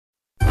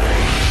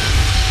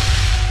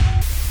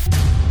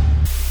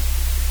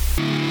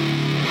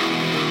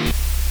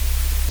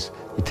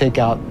take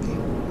out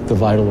the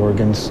vital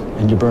organs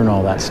and you burn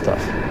all that stuff.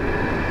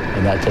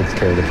 And that takes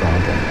care of the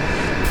problem.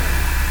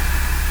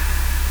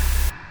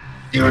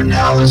 You are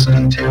now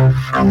listening to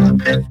From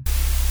the Pit.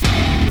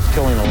 It's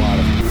killing a lot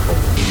of people.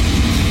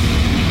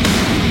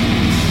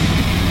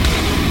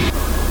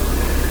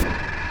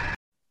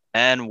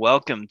 And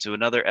welcome to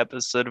another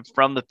episode of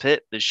From the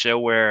Pit, the show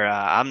where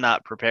I'm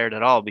not prepared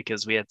at all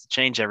because we had to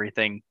change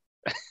everything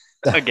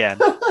again.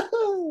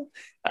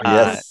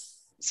 Yes.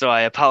 So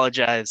I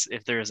apologize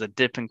if there's a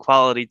dip in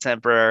quality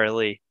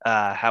temporarily.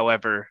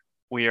 However,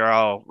 we are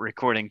all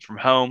recording from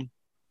home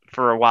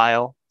for a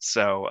while.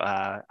 So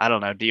I don't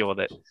know, deal with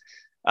it.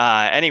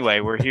 Anyway,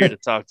 we're here to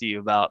talk to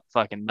you about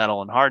fucking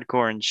metal and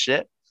hardcore and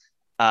shit.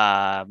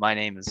 My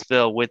name is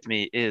Phil. With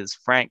me is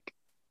Frank.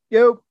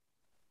 Yo.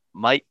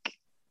 Mike.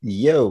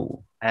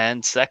 Yo.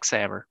 And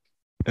Sexhammer.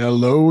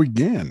 Hello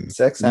again.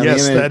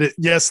 Sexhammer.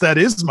 Yes, that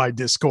is my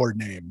Discord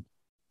name.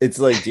 It's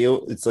like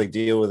deal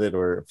with it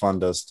or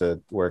fund us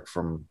to work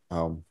from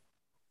home.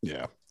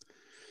 Yeah.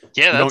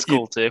 Yeah, that's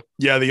cool too.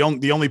 Yeah, the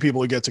only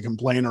people who get to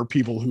complain are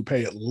people who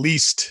pay at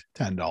least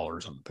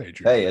 $10 on the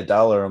Patreon. Hey,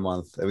 $1 a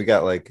month. We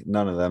got like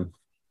none of them.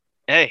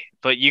 Hey,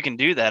 but you can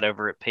do that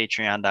over at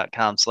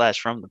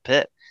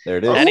patreon.com/fromthepit. There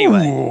it is.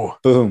 Anyway. Ooh,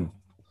 Boom.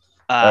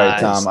 All right,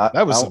 Tom.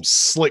 that was some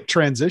slick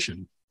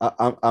transition.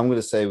 I'm going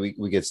to say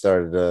we get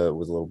started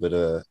with a little bit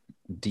of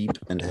deep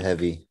and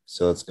heavy.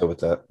 So let's go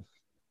with that.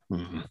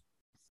 Mm-hmm.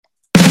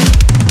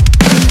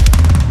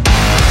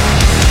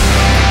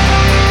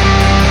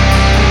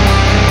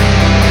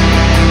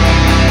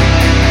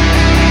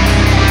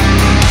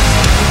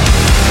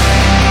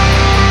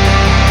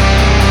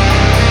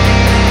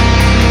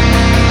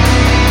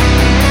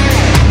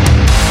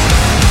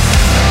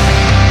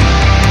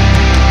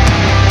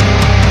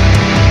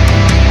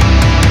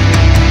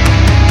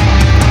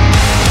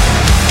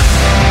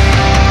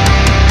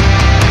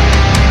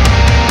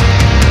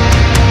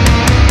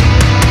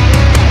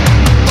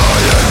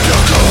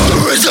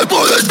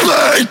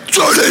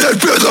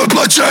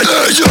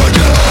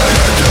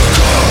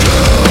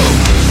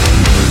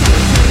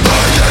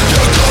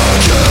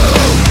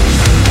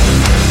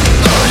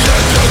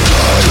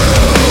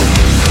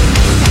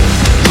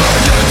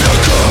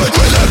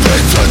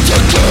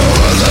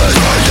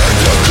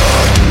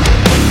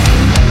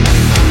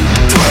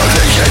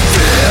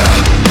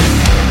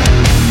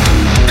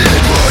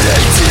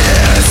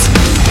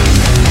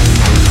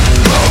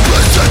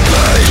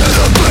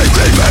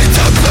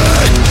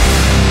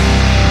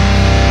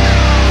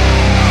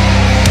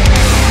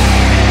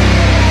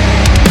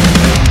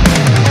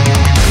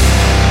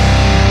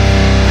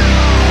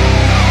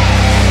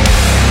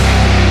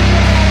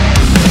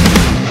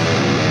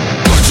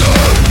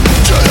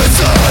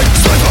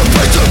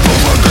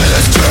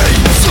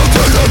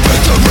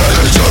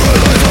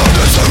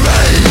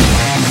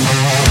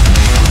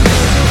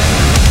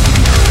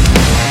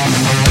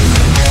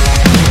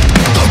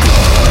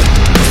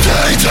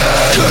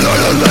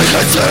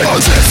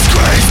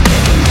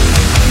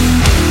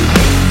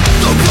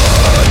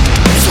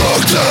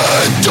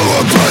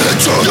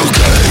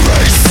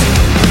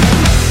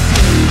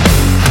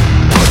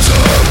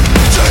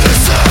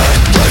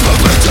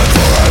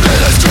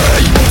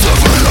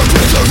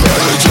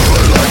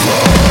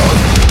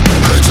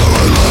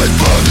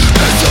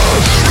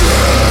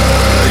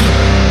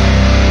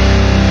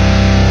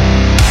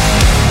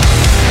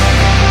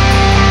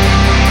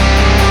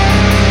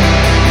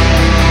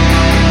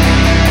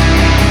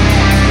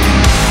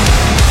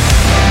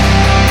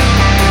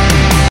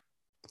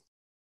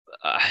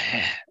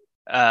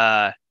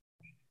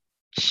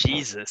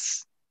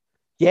 Jesus.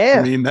 Yeah.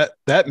 I mean,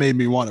 that made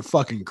me want to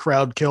fucking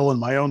crowd kill in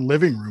my own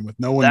living room with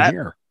no one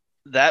here.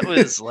 That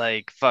was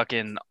like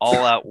fucking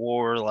all out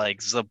war, like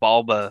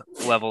Zabalba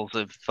levels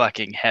of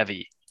fucking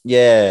heavy.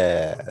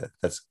 Yeah,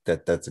 that's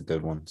a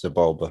good one.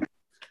 Zabalba.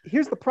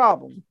 Here's the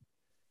problem.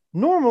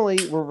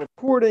 Normally, we're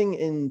recording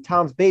in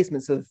Tom's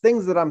basement, so the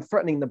things that I'm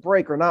threatening to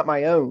break are not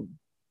my own.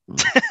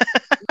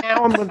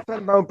 Now I'm going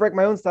to break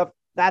my own stuff.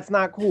 That's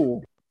not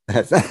cool.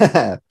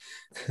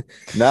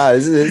 Nah,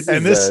 this is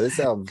and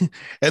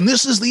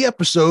this is the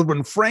episode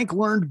when Frank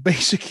learned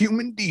basic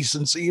human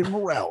decency and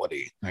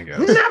morality, I guess.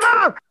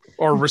 Never!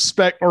 or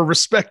respect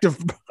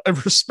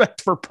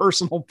for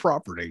personal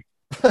property.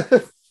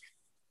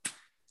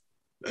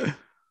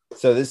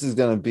 So this is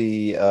gonna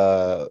be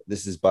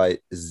this is by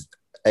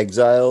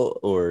Exile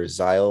or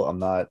Xyle. I'm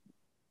not.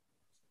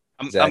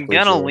 I'm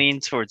gonna lean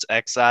towards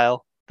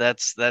Exile.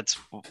 That's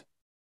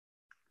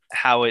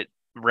how it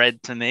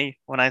read to me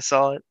when I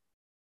saw it.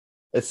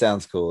 It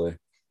sounds cooler.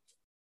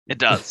 It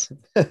does.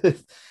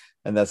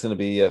 And that's going to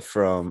be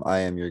from I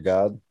Am Your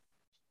God.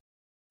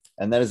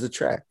 And that is the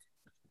track.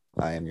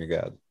 I Am Your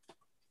God.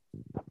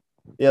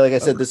 Yeah, like I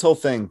said, this whole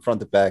thing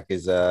front to back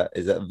is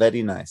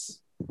very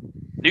nice.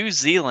 New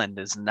Zealand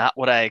is not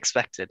what I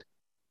expected.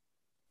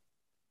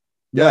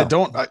 Yeah,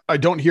 no. I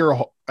don't hear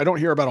about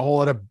a whole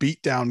lot of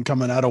beatdown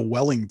coming out of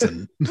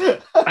Wellington.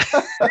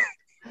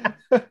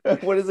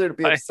 What is there to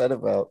be upset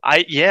about?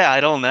 I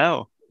don't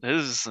know.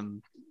 This is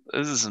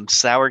some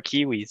sour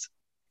Kiwis.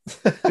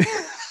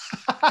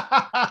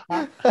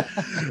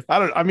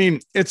 I mean,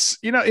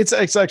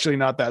 it's actually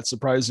not that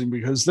surprising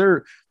because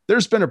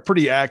there's been a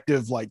pretty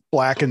active like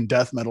black and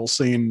death metal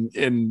scene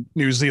in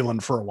New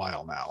Zealand for a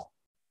while now.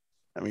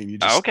 I mean,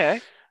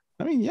 Okay.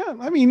 I mean, yeah.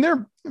 I mean, there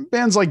are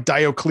bands like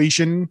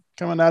Diocletian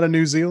coming out of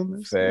New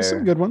Zealand. There's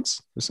some good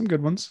ones.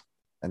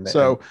 And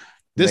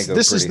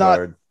this is not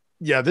hard.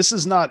 Yeah, this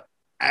is not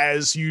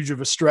as huge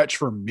of a stretch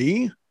for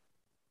me.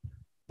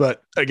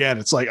 But again,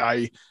 it's like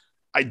I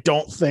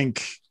don't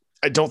think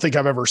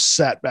I've ever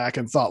sat back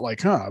and thought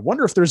like, I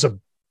wonder if there's a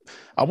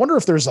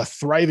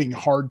thriving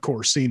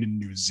hardcore scene in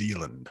New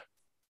Zealand.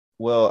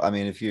 Well, I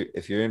mean, if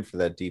you're in for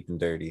that deep and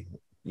dirty,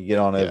 you get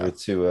on over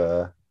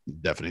to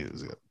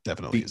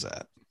definitely is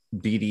that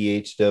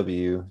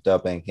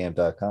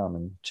bdhw.bandcamp.com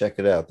and check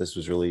it out. This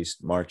was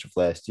released March of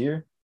last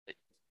year.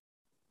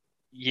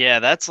 Yeah,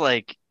 that's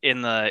like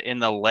in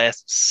the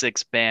last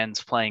 6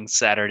 bands playing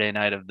Saturday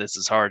night of This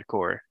Is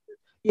Hardcore.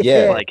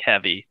 Yeah. Like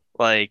heavy.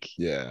 Like,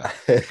 yeah.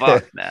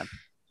 Fuck, man.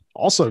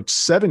 Also,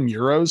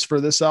 €7 for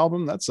this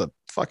album. That's a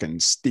fucking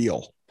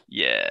steal.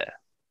 Yeah.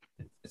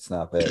 It's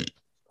not bad.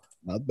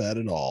 Not bad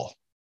at all.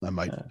 I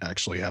might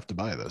actually have to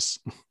buy this.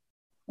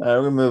 All right,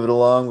 we're gonna move it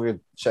along. We're gonna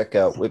check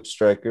out Whip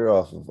Striker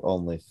off of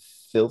Only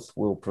Filth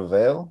Will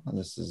Prevail, and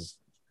this is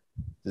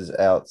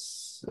out.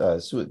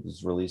 So it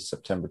was released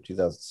September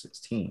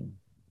 2016.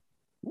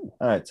 All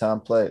right, Tom,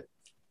 play it.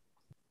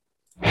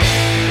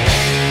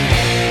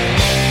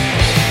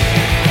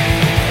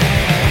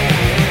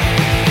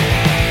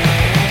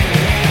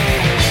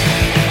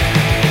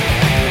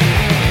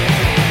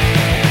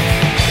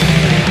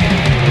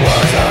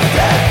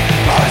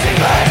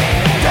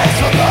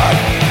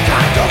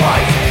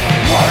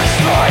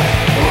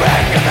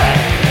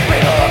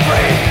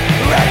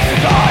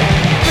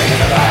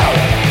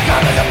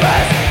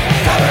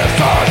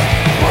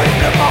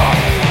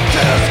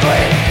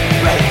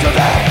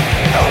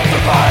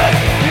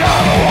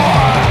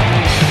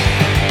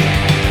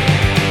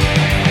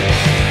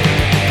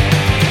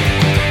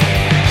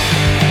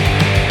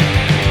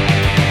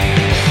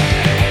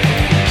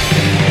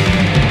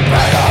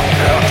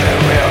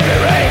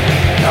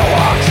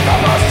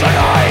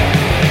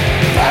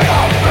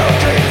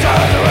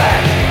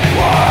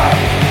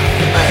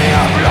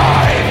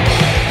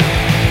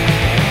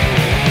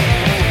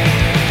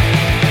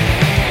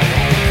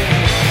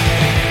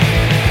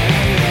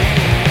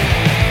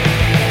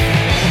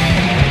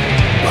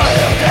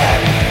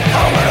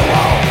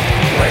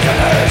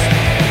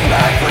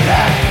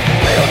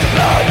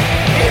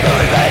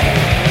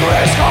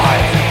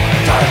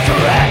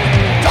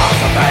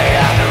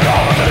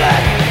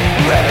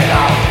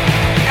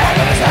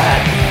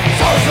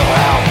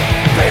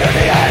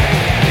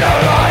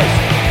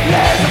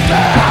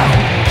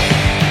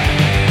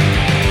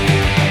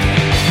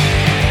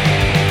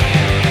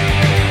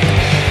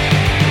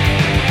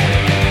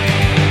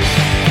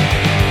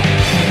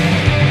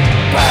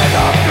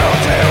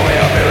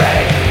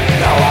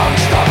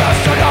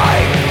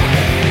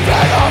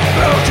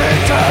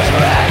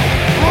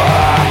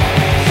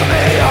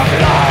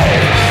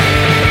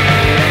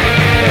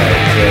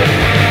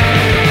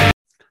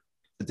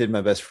 Did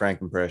my best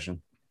Frank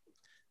impression.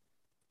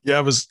 Yeah,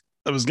 I was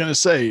gonna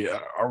say,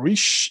 are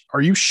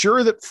you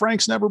sure that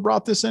Frank's never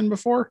brought this in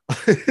before?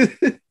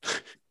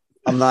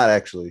 I'm not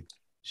actually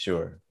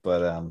sure,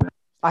 but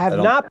I have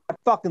not. I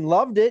fucking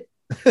loved it.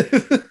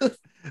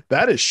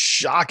 That is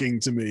shocking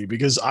to me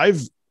because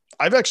I've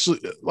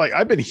actually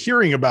I've been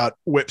hearing about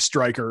Whip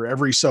Striker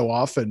every so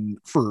often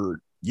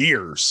for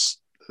years.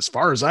 As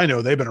far as I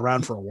know, they've been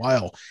around for a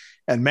while.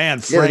 And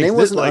man, Frank, the name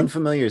wasn't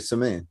unfamiliar to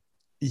me.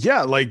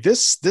 Yeah, like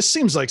this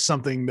seems like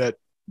something that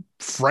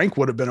Frank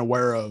would have been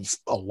aware of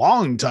a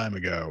long time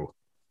ago.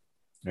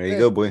 There you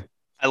go, boy.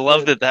 I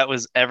love that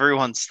was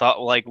everyone's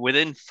thought. Like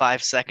within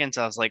 5 seconds,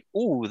 I was like,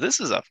 "Ooh, this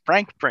is a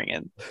Frank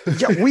bringing."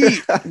 Yeah,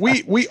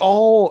 we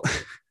all,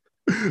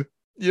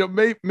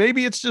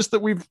 maybe it's just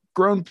that we've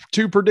grown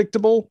too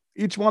predictable,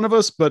 each one of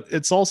us, but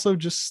it's also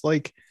just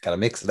like gotta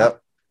mix it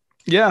up.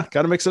 Yeah,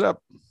 gotta mix it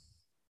up.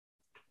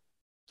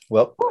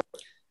 Well.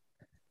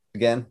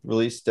 Again,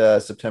 released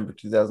September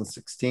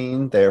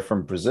 2016. They're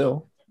from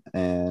Brazil,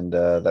 and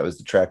that was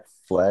the track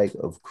Flag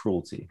of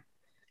Cruelty.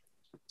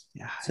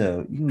 Yeah.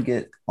 So you can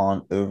get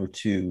on over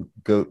to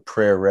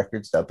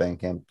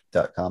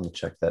goatprayerrecords.bandcamp.com to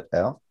check that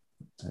out.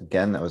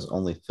 Again, that was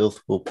Only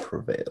Filth Will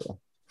Prevail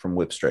from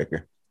Whip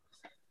Striker.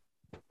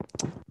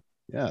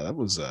 Yeah, that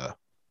was God,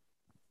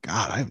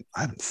 I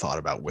haven't thought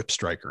about Whip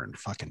Striker in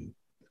fucking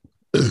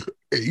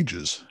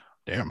ages.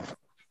 Damn.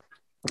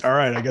 All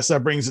right, I guess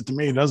that brings it to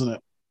me, doesn't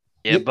it?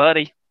 Yeah,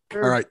 buddy.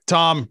 All right,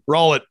 Tom,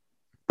 roll it.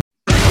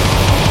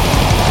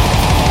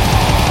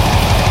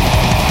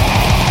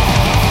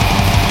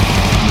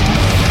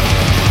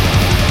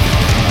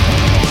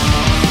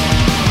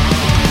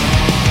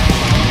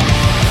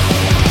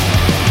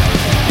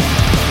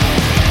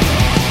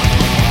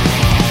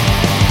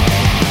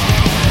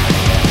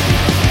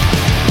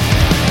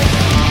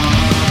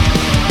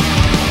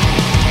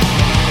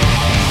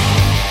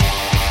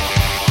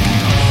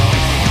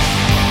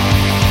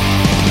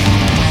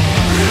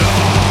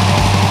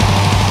 Yeah.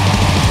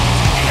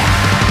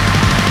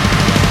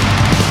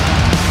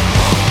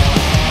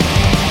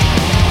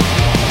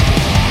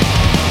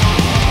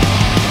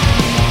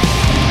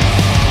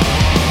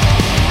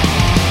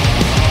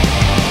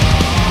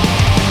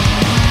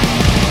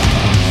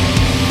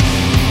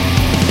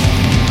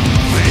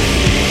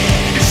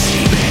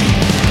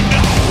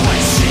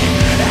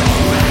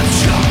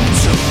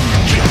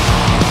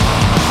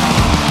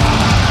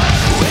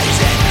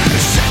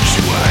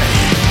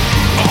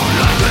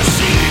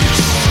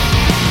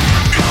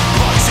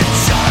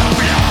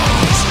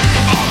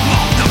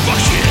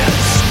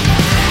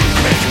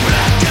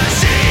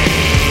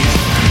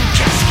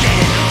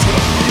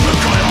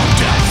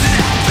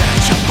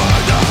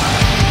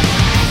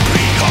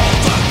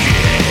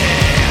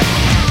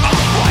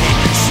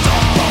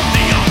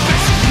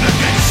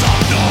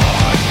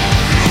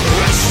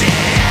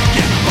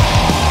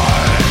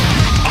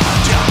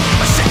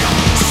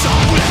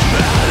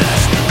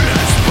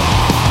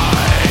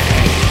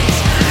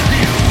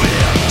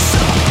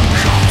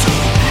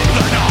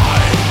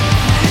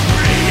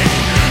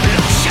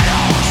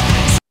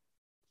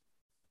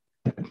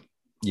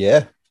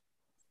 Yeah.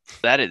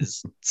 That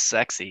is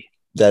sexy.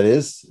 That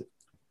is.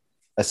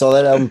 I saw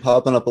that album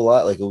popping up a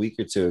lot like a week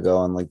or two ago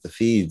on like the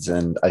feeds,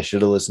 and I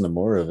should have listened to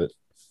more of it.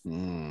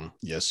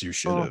 Yes, you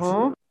should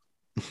have.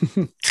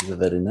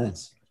 Very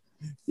nice.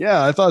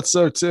 Yeah, I thought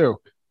so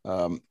too.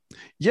 Good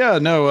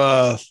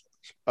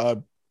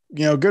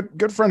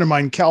friend of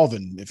mine,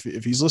 Calvin,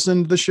 if he's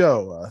listening to the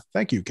show,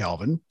 thank you,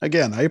 Calvin.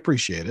 Again, I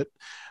appreciate it.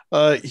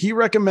 He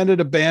recommended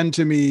a band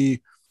to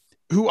me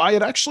who I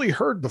had actually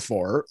heard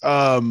before.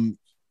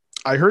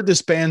 I heard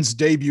this band's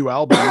debut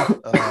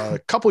album a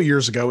couple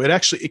years ago.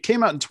 It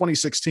came out in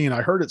 2016.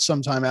 I heard it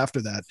sometime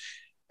after that.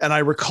 And I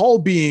recall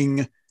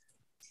being,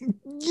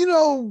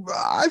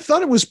 I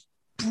thought it was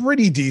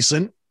pretty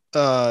decent.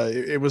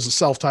 It was a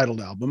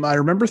self-titled album. I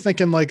remember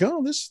thinking like,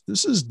 oh, this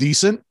is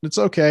decent. It's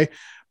okay.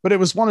 But it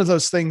was one of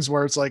those things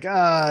where it's like,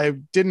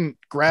 it didn't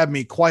grab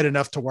me quite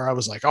enough to where I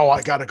was like, oh,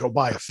 I got to go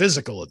buy a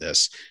physical of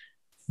this.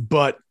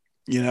 But,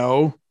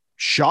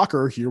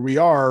 shocker, here we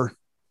are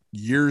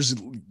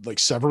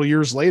several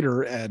years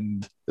later,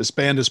 and this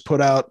band has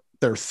put out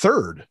their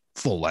third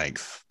full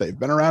length. They've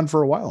been around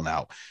for a while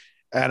now.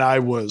 And I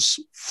was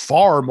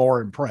far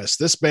more impressed.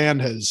 This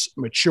band has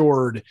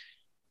matured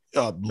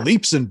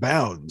leaps and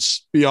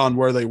bounds beyond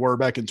where they were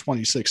back in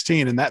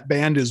 2016. And that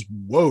band is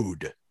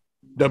Wode,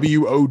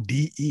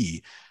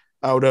 WODE,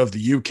 out of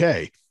the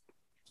UK.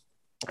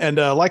 And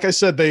like I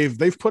said,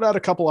 they've put out a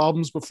couple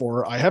albums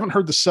before. I haven't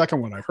heard the second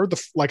one. I heard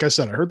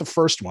the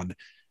first one,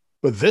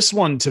 but this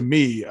one to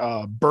me,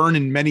 Burn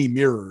in Many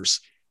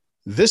Mirrors.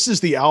 This is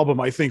the album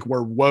I think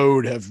where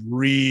Wode have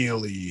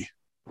really,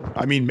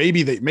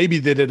 maybe they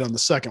did it on the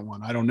second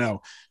one. I don't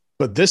know,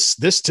 but this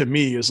to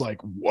me is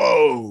like,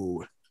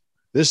 whoa.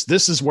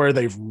 This is where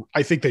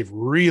I think they've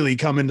really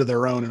come into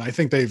their own, and I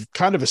think they've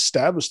kind of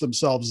established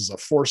themselves as a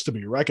force to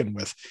be reckoned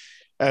with.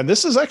 And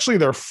this is actually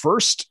their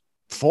first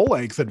full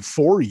length in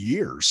 4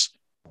 years.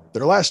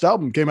 Their last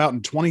album came out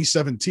in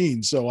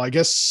 2017, so I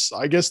guess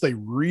they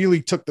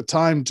really took the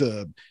time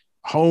to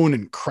hone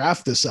and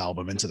craft this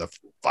album into the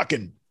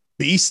fucking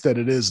beast that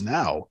it is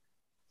now.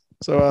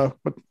 So,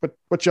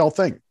 what y'all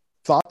think?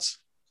 Thoughts?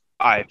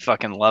 I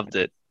fucking loved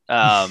it.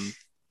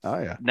 Oh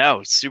yeah.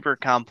 No, super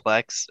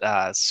complex,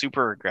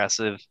 super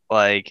aggressive,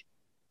 and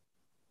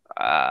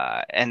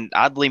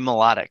oddly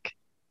melodic.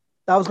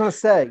 I was gonna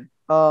say,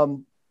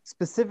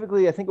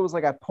 specifically, I think it was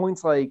like at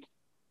points like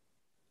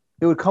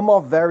it would come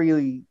off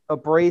very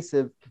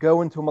abrasive,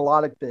 go into a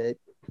melodic bit,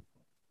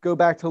 go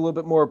back to a little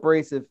bit more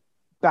abrasive,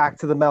 back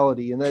to the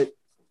melody, and it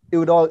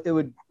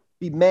would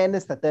be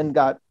madness that then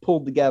got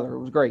pulled together. It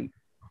was great.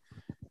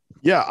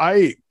 Yeah,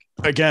 I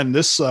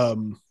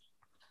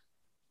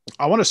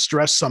want to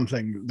stress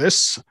something.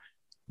 This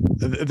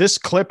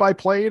clip I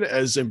played,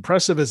 as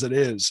impressive as it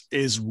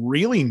is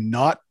really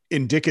not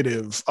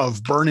indicative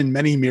of Burn in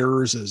Many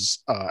Mirrors as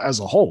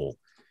a whole.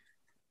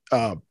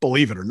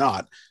 Believe it or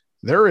not,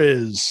 there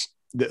is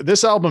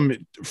this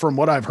album. From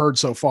what I've heard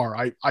so far,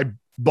 I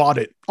bought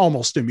it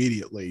almost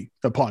immediately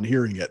upon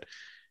hearing it.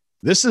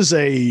 This is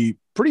a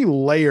pretty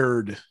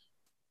layered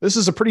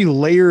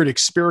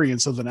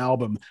experience of an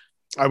album.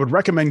 I would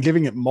recommend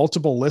giving it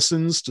multiple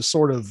listens to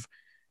sort of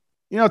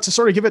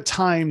give it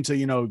time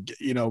to,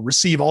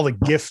 receive all the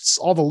gifts,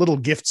 all the little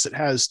gifts it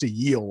has to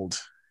yield.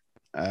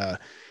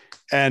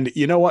 And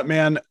you know what,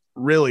 man,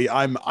 really,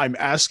 I'm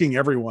asking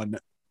everyone,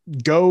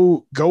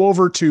 go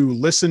over to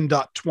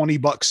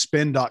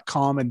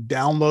listen.20buckspin.com and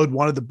download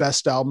one of the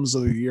best albums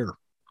of the year.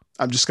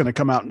 I'm just going to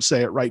come out and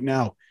say it right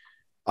now.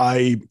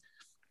 I've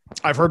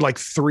heard like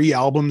 3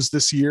 albums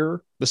this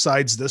year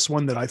besides this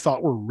one that I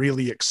thought were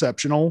really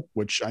exceptional,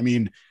 which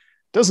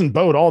doesn't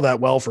bode all that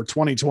well for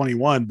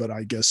 2021, but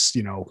I guess,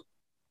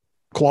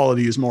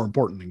 quality is more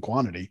important than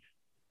quantity.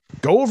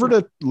 Go over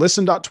to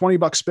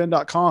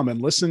listen.20buckspin.com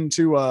and listen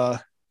to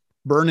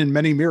Burn in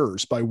Many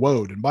Mirrors by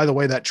Wode. And by the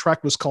way, that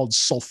track was called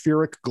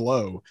Sulfuric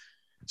Glow.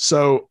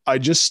 So I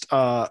do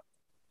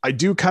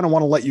kind of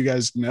want to let you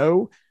guys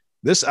know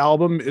this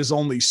album is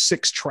only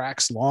 6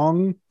 tracks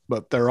long,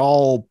 but they're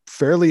all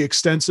fairly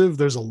extensive.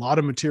 There's a lot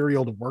of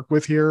material to work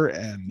with here.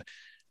 And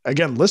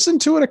again, listen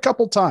to it a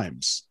couple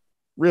times.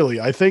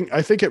 Really, I think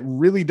it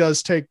really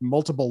does take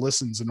multiple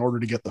listens in order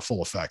to get the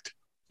full effect.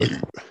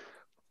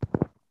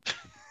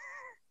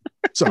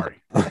 Sorry,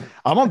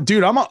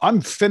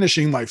 I'm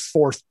finishing my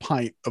 4th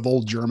pint of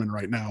Old German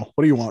right now.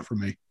 What do you want from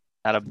me?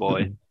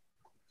 Attaboy.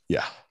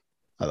 Yeah,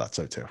 I thought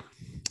so too.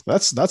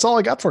 That's all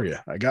I got for you.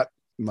 I got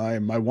my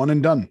one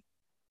and done.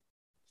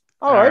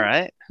 All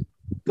right.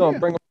 Go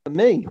bring it to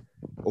me.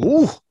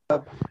 Ooh.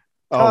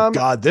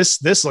 God,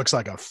 this looks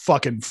like a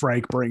fucking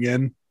Frank bring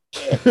in.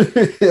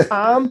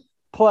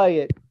 Play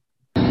it.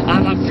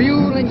 I'm a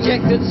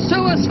fuel-injected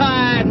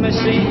suicide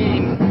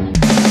machine.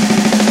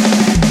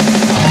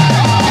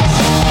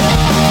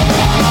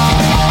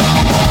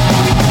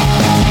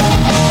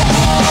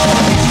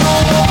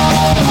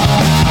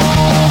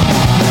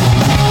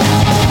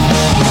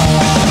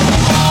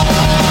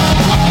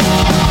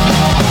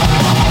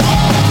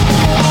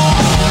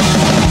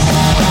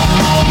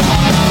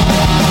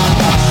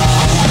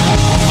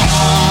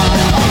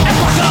 And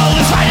we're going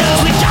to fight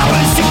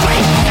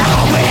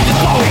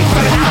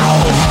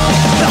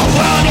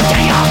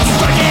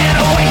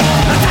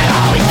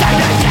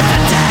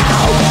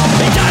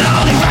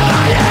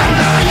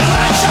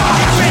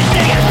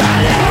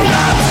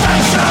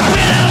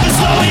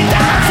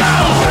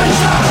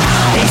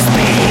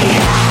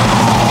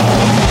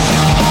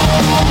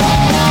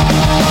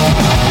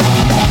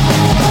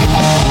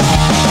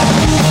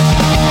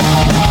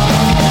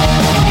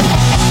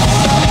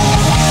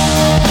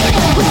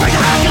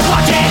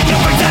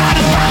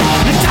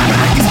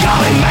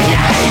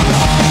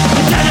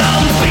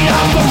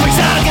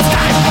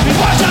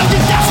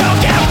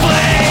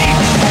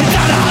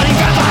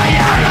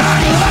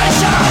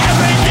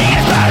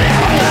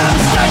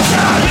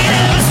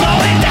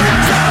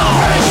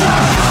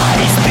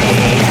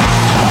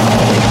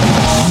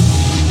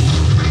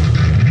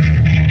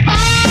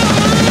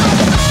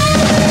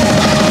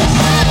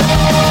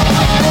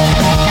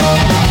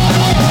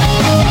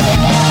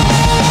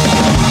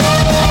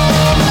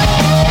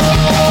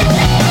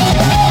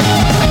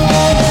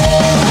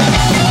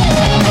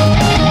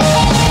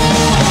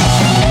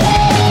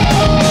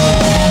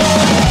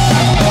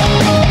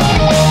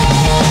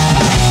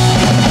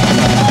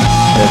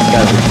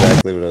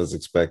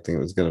expecting it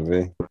was going to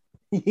be.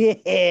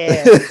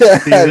 Yeah.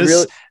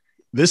 See,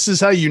 this is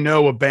how you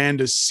know a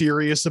band is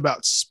serious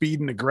about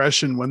speed and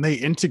aggression when they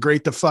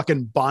integrate the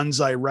fucking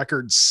Bonsai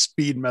Records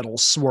speed metal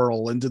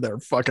swirl into their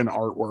fucking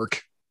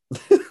artwork.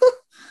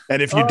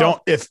 And if you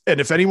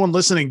if anyone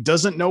listening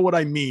doesn't know what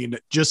I mean,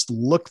 just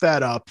look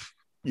that up.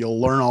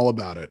 You'll learn all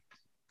about it.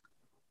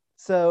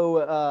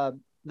 So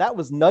that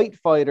was Night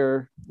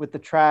Fighter with the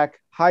track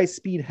High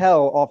Speed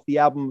Hell off the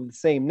album of the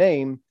same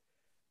name.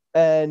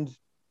 And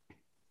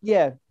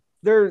yeah,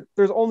 there's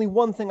only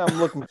one thing I'm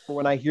looking for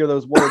when I hear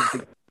those words,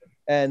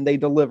 and they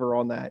deliver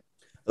on that.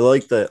 I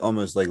like the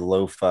almost like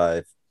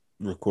lo-fi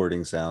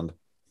recording sound.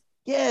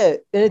 Yeah,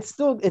 and it's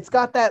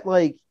got that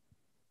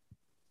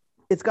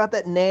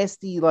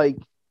nasty that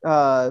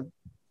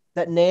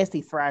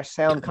nasty thrash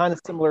sound, kind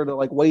of similar to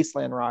like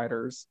Wasteland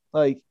Riders.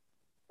 Like,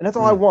 and that's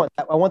all I want.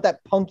 I want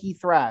that punky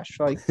thrash.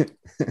 Like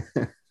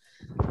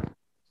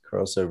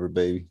crossover,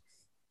 baby.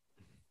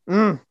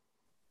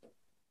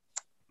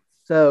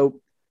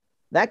 So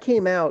that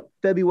came out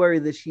February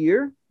this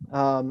year,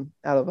 out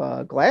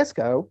of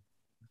Glasgow.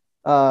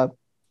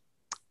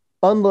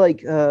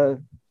 Unlike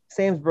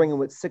Sam's bringing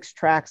with 6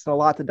 tracks and a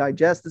lot to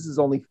digest, this is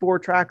only 4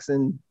 tracks,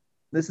 and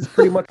this is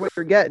pretty much what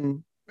you're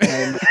getting.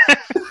 And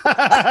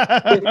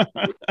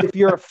if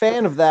you're a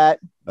fan of that,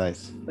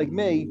 nice, like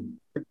me,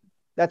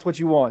 that's what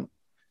you want.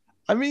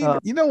 I mean,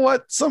 you know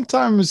what?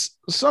 Sometimes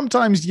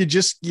you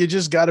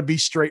just got to be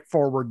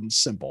straightforward and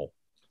simple.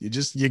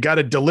 You got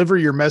to deliver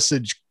your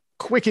message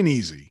quick and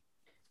easy.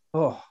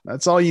 Oh,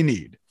 that's all you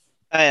need.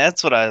 Hey,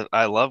 that's what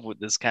I love with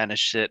this kind of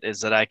shit,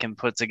 is that I can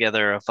put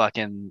together a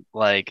fucking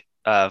 20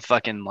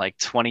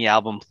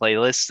 album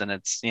playlist, and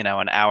it's, an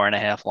hour and a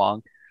half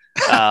long.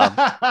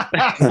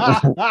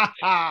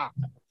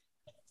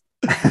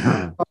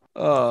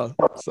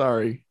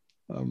 Sorry.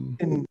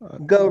 And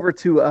go over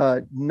to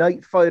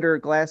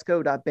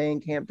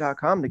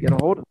nightfighterglasgow.bandcamp.com to get a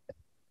hold of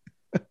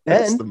it.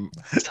 That's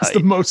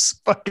the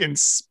most fucking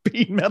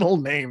speed metal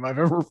name I've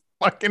ever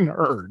fucking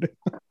heard.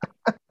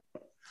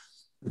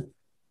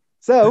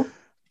 So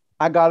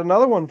I got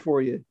another one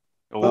for you.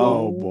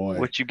 Oh boy.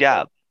 What you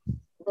got?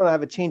 We're going to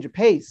have a change of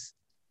pace.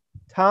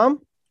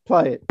 Tom,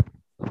 play it.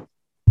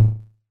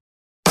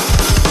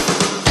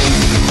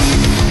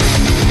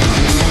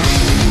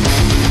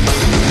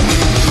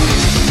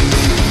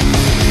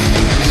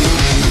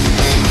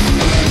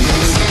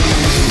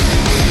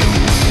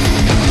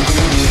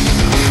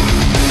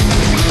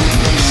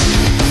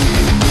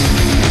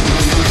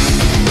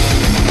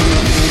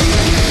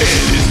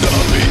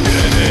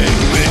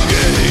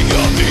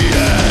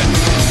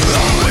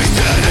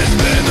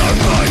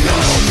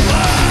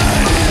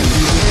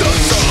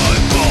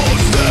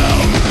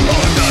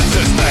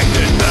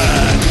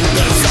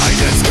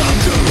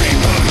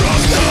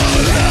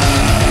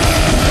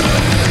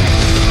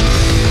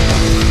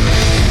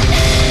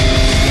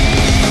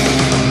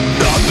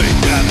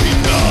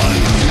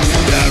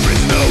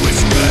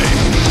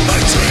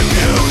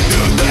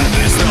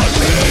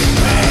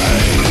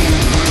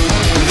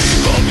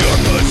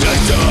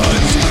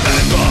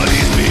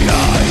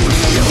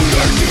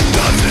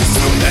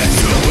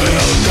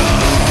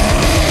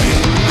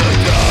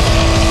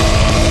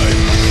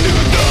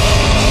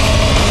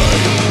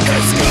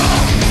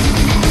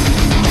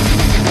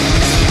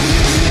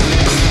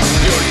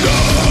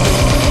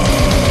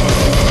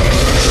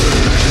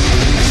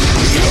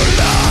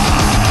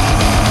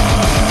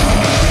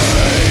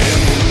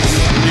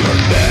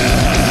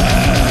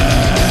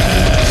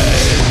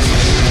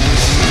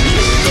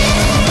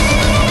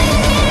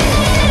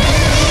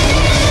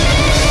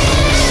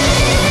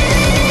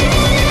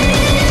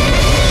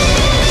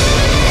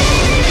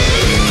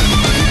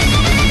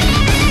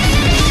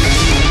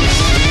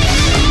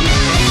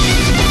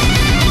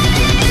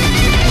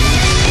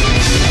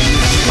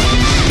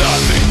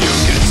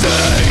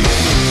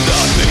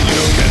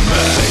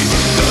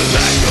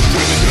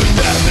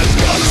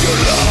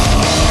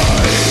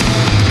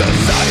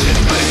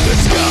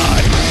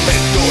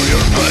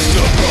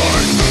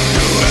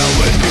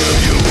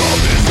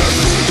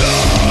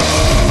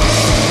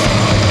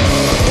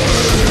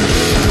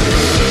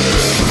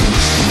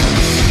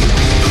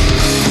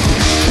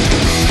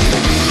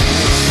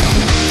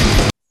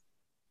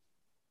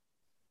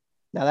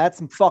 Now that's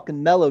some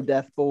fucking mellow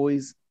death,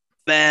 boys.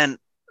 Man,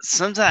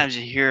 sometimes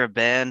you hear a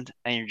band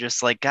and you're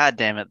just like, God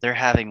damn it, they're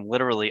having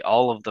literally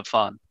all of the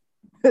fun.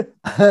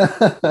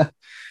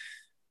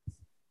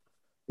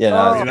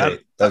 Yeah,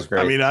 that's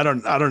great. I mean, I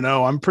don't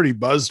know. I'm pretty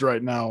buzzed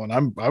right now,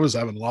 and I was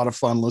having a lot of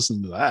fun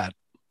listening to that.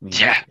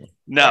 Yeah,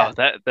 no,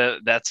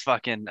 that's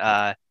fucking.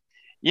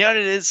 You know what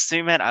it is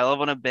too, man. I love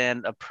when a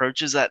band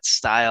approaches that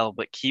style,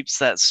 but keeps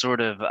that sort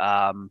of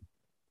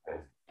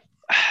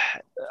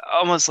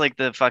almost like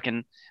the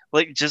fucking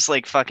just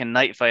like fucking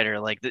Night Fighter.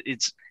 Like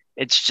it's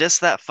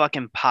just that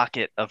fucking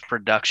pocket of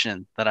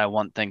production that I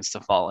want things to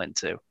fall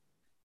into.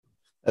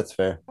 That's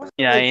fair.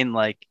 Yeah, I mean,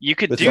 like you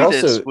could do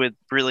this with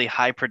really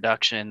high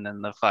production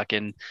and the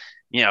fucking,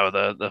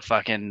 the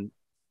fucking,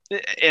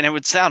 and it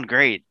would sound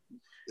great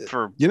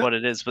for what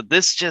it is. But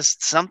this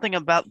just something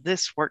about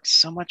this works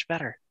so much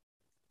better.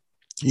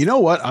 You know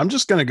what? I'm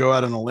just going to go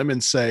out on a limb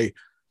and say,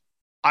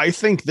 I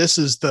think this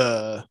is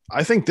the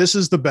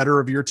better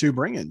of your two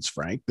bring-ins,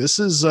 Frank. This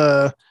is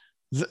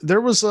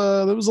there was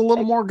a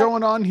little more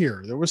going on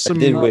here. There was some. I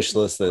did wish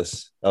list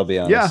this. I'll be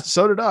honest. Yeah,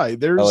 so did I. I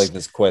like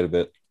this quite a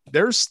bit.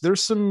 There's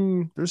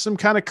some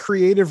kind of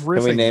creative riffing.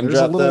 Can we name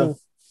drop though?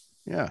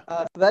 Yeah.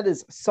 That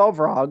is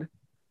Sovrog.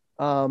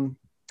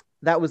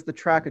 That was the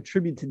track A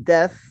Tribute to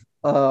Death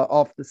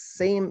off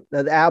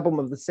the album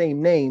of the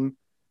same name,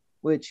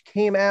 which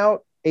came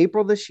out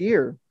April this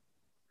year.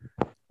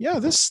 Yeah,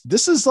 this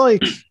is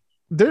like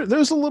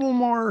there's a little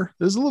more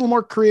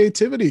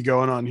creativity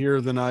going on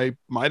here than I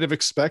might have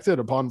expected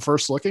upon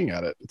first looking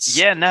at it. It's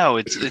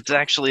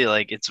actually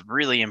like it's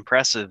really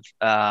impressive.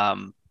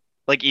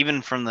 Like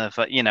even from the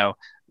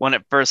when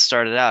it first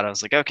started out, I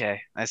was like,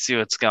 okay, I see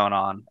what's going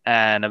on.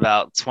 And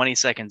about 20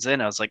 seconds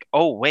in, I was like,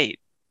 oh wait,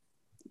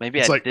 maybe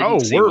it's didn't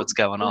see what's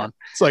going on.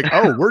 It's like,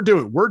 oh,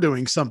 we're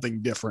doing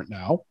something different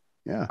now.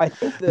 Yeah, I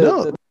think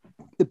the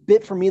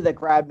bit for me that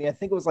grabbed me, I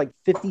think it was like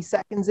 50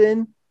 seconds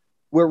in,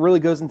 where it really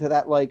goes into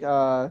that like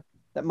that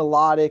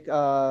melodic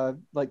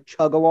like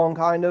chug along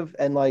kind of,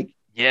 and like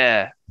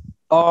it's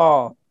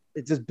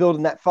just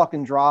building that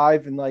fucking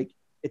drive, and like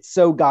it's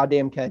so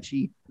goddamn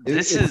catchy. It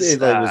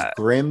was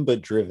grim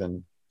but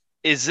driven.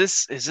 Is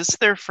this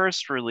their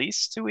first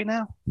release? Do we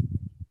know?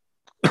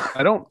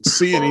 I don't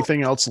see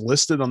anything else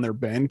listed on their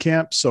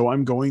Bandcamp, so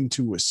I'm going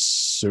to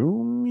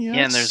assume yes.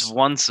 Yeah, and there's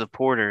one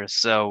supporter,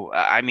 so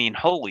I mean,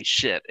 holy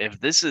shit! If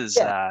this is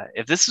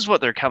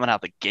what they're coming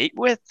out the gate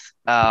with,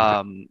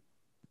 well,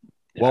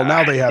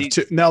 now they have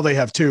two. Now they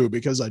have two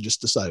because I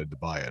just decided to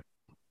buy it.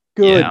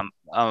 Good. Yeah,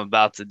 I'm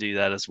about to do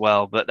that as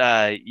well. But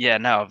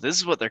if this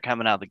is what they're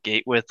coming out the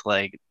gate with,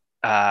 like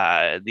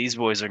these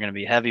boys are going to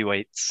be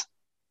heavyweights.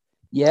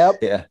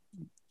 Yep.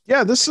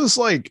 Yeah. This is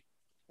like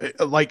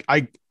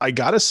I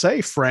gotta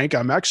say, Frank,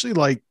 I'm actually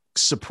like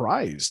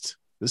surprised.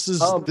 This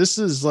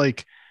is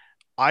like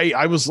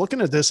I was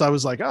looking at this, I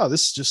was like, oh,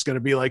 this is just gonna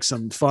be like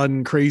some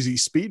fun, crazy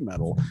speed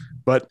metal.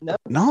 But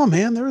no,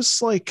 man, there's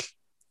a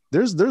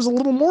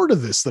little more to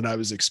this than I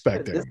was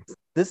expecting.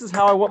 This is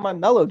how I want my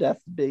mellow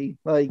death to be.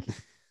 Like,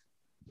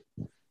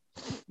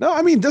 no,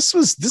 I mean this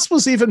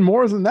was even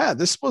more than that.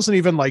 This wasn't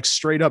even like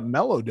straight up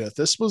mellow death.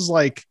 This was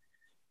like,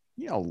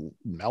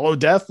 mellow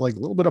death, like a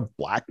little bit of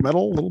black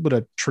metal, a little bit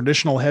of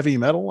traditional heavy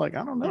metal. Like,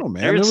 I don't know,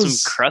 man. There's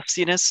some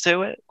crustiness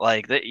to it.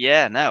 Like that.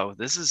 Yeah, no,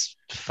 this is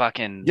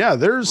fucking. Yeah,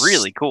 there's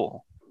really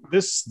cool.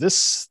 This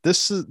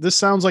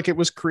sounds like it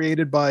was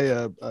created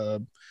by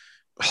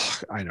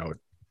I know,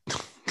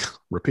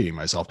 repeating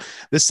myself.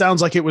 This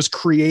sounds like it was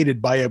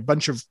created by a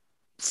bunch of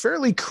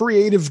fairly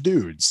creative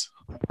dudes.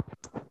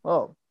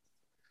 Oh,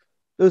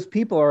 those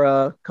people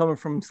are coming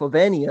from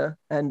Slovenia,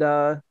 and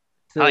I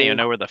don't even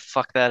know where the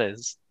fuck that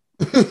is.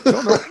 You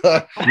don't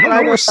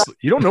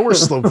know where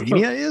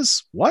Slovenia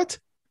is? What?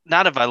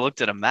 Not if I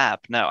looked at a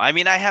map. No, I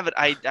mean I have it.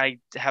 I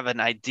have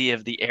an idea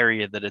of the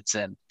area that it's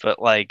in,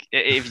 but like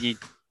if you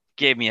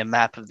gave me a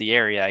map of the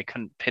area, I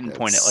couldn't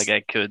pinpoint it like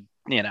I could.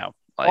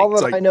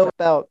 Like I know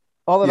about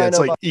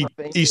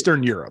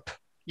Eastern Europe.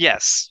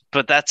 Yes,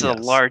 but that's a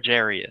large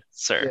area,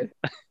 sir.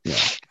 Yeah.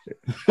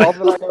 All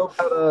that I know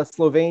about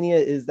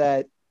Slovenia is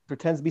that there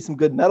tends to be some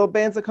good metal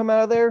bands that come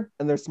out of there,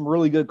 and there's some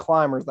really good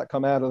climbers that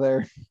come out of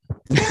there.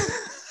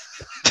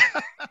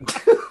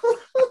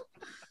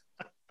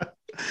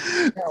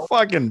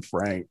 Fucking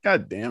Frank,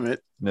 god damn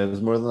it. Knows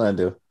more than I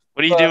do.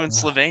 What do you do in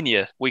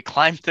Slovenia? We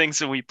climb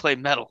things and we play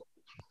metal.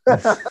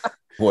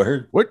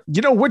 Word. What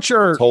which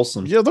are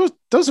wholesome? Yeah,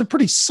 those are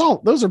pretty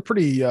Those are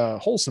pretty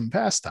wholesome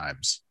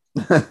pastimes.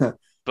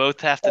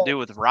 Both have to do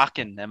with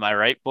rocking. Am I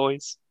right,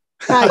 boys?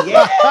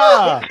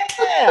 Yeah.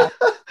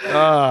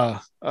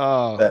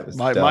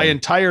 My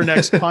entire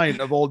next pint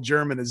of Old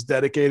German is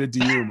dedicated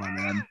to you, my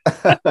man.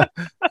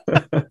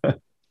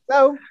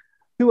 So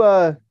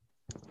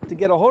to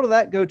get a hold of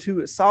that, go to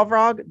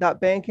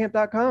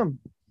sovrog.bandcamp.com.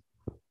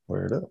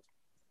 Word up.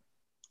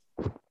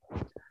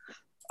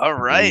 All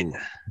right. Ooh.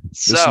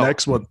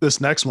 So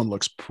this next one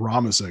looks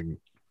promising.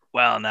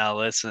 Well, now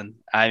listen.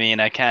 I mean,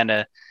 oh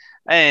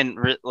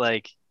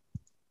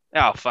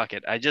fuck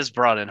it. I just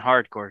brought in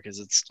hardcore because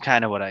it's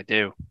kind of what I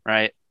do,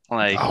 right?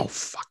 Like, oh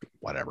fuck it,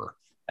 whatever.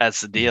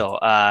 That's the deal.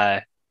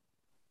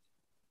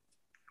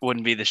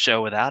 Wouldn't be the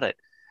show without it.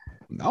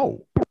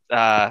 No.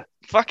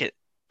 Fuck it.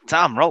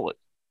 Tom, roll it.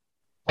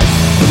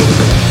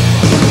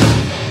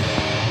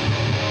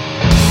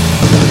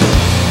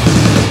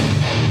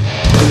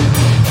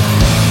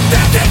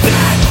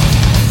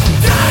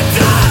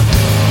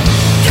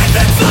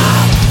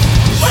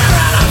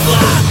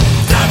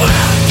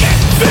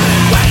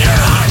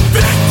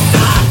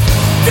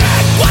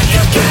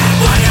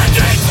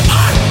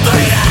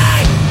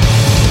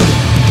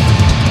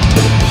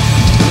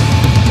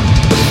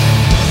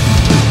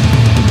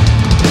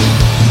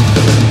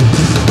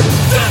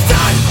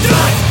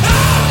 The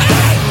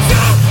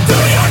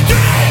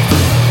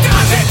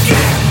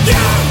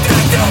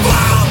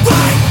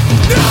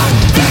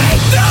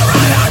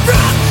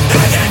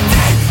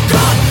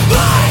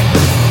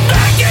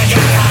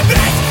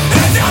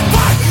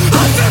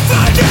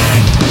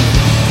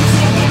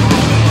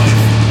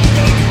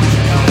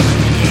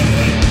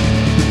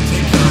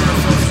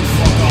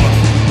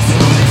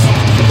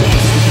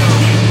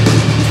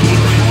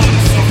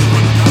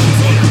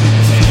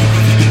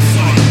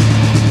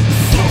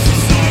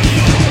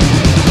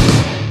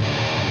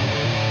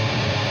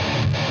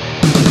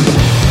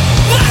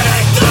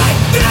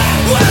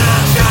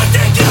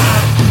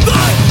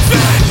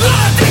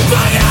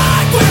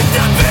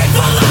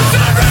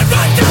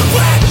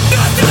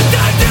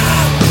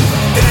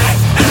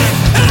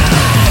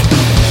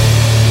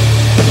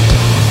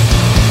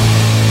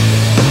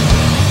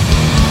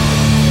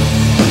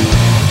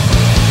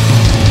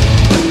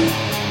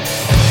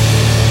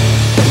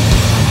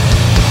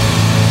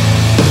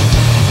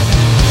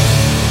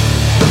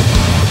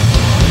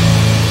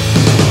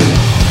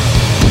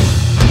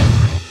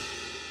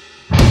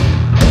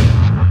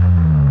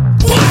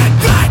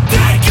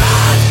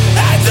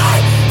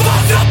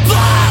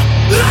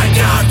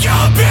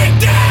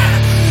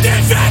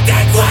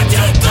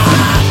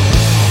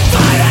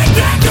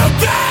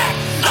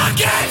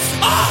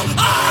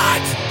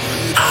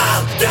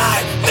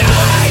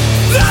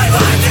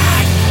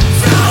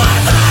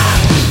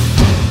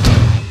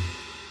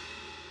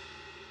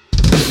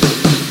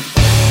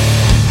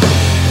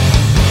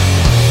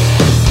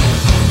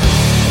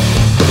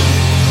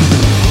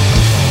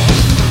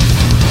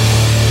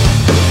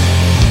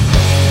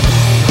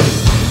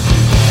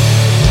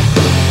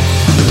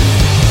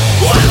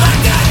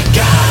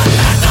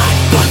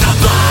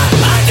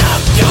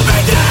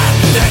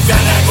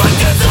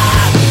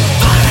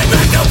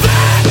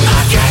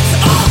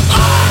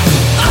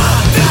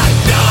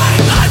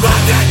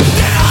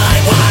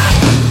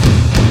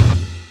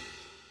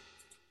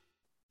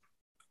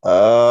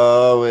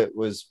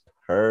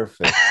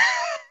perfect.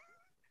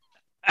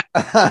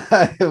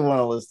 I want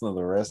to listen to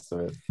the rest of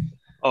it.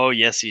 Oh,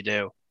 yes, you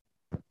do.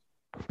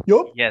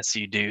 Yup. Yes,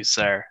 you do,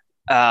 sir.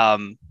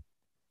 Man,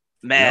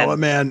 you know what,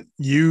 man?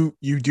 You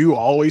do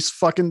always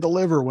fucking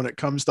deliver when it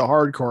comes to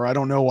hardcore. I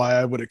don't know why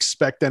I would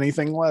expect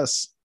anything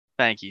less.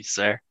 Thank you,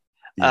 sir.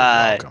 You're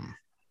welcome.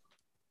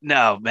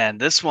 No, man,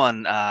 this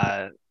one,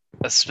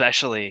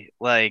 especially,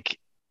 like,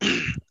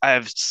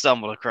 I've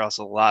stumbled across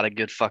a lot of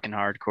good fucking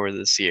hardcore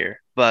this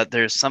year, but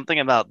there's something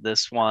about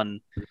this one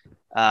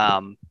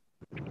that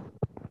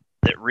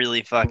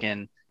really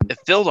fucking, it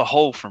filled a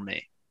hole for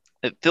me.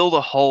 It filled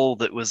a hole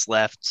that was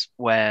left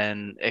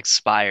when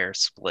Expire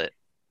split.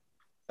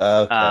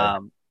 Okay. I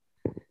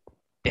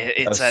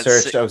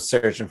was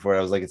searching for it.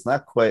 I was like, it's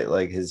not quite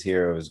like his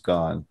hero is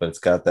gone, but it's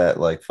got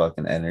that like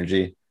fucking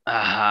energy.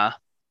 Yeah,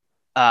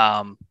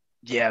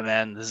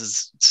 man, this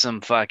is some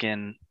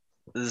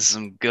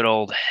good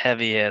old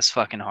heavy ass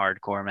fucking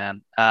hardcore,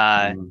 man.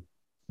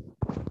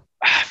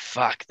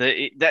 Fuck,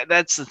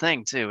 that's the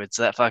thing too. It's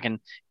that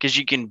fucking, because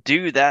you can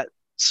do that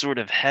sort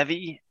of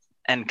heavy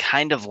and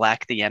kind of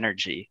lack the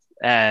energy,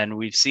 and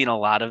we've seen a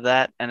lot of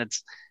that. And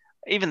it's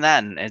even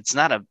then, it's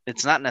not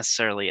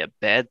necessarily a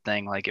bad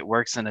thing. Like, it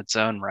works in its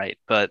own right,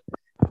 but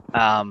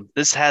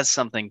this has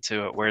something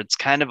to it where it's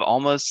kind of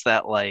almost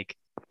that like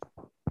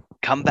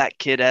Comeback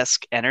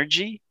Kid-esque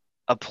energy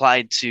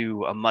applied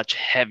to a much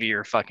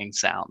heavier fucking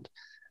sound.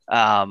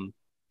 Like,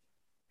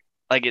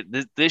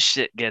 this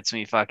shit gets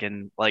me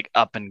fucking like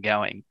up and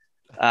going.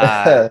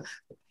 And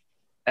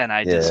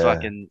I just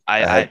fucking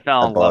I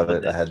fell in love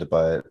with it. I had to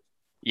buy it.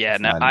 Yeah,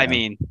 no, I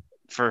mean,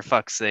 for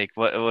fuck's sake,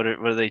 what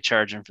are they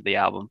charging for the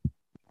album?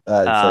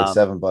 It's like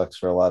 $7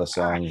 for a lot of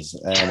songs,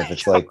 and if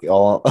it's like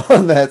all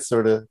on that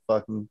sort of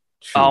fucking.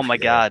 Oh my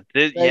god,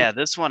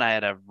 this one I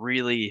had a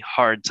really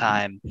hard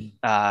time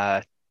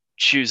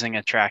choosing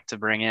a track to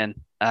bring in.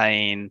 I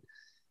mean,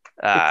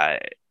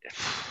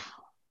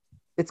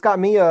 it's got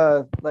me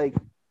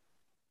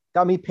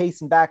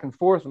pacing back and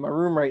forth in my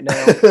room right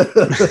now.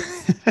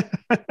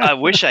 I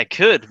wish I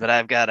could, but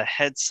I've got a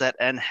headset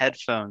and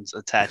headphones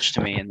attached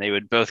to me, and they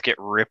would both get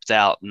ripped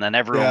out, and then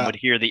everyone would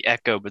hear the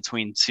echo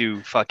between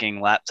two fucking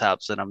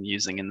laptops that I'm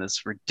using in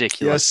this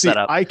ridiculous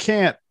setup. I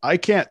can't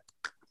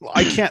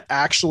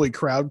actually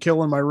crowd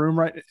kill in my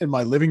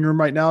living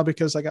room right now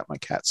because I got my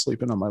cat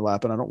sleeping on my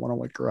lap and I don't want to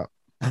wake her up.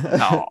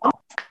 No.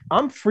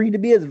 I'm free to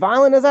be as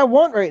violent as I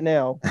want right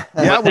now.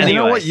 Yeah, well, anyway. You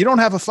know what? You don't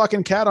have a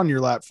fucking cat on your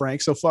lap,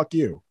 Frank, so fuck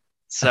you.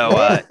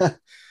 So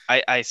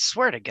I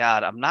swear to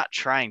God, I'm not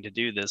trying to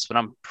do this, but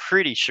I'm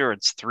pretty sure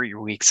it's 3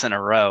 weeks in a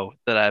row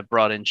that I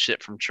brought in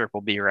shit from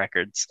Triple B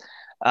Records.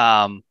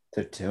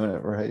 They're doing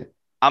it right.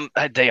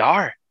 They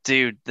are,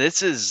 dude.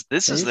 This is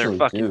their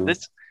fucking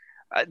this.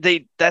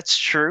 That's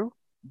true,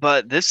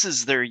 but this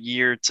is their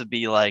year to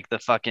be like the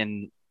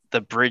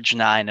Bridge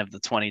 9 of the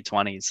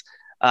 2020s.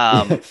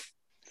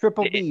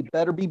 Triple B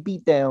better be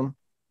beat down.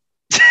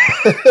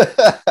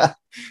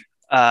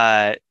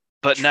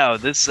 But no,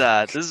 this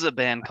is a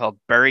band called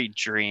Buried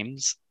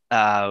Dreams,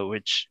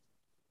 which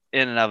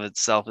in and of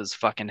itself is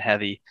fucking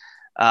heavy.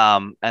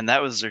 And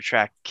that was their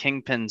track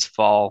Kingpin's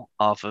Fall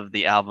off of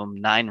the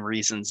album 9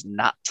 Reasons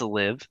Not to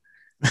Live.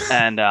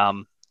 And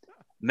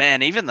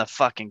man, even the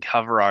fucking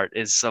cover art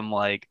is some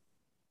like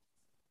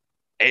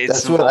I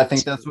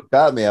think that's what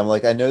got me. I'm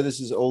like, I know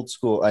this is old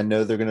school. I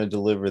know they're gonna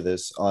deliver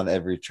this on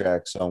every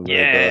track, so I'm gonna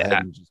go ahead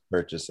and just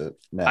purchase it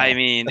now. I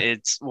mean,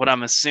 it's what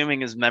I'm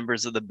assuming is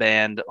members of the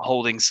band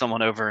holding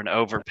someone over an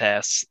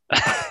overpass.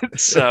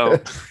 So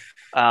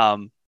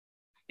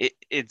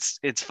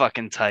it's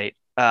fucking tight.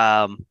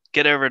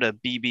 Get over to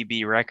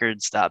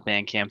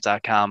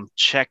bbbrecords.bandcamp.com.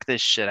 Check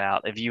this shit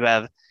out. If you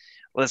have,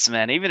 listen,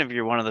 man, even if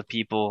you're one of the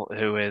people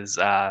who is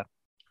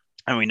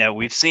and we know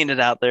we've seen it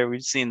out there.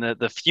 We've seen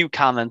the few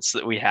comments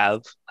that we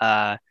have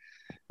that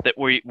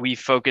we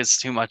focus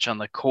too much on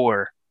the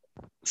core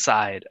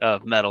side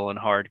of metal and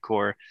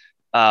hardcore.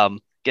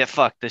 Get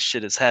fucked. This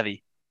shit is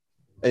heavy.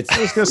 I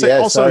was gonna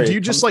say. Do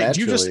you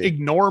just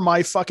ignore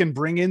my fucking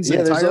bring-ins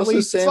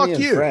entirely? Fuck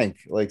you, Frank.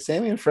 Like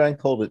Sammy and Frank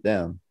hold it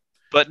down.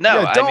 But no,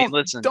 I mean,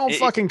 listen. Don't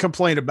fucking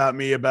complain about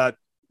me about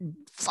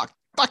fuck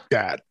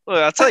that.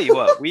 Well, I'll tell you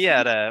what, we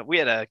had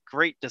a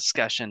great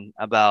discussion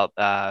about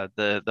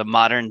the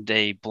modern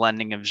day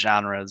blending of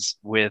genres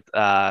with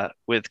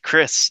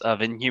Chris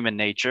of Inhuman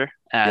Nature,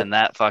 and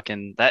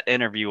that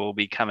interview will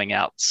be coming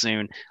out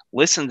soon.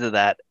 Listen to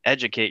that,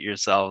 educate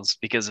yourselves,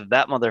 because if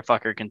that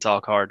motherfucker can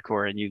talk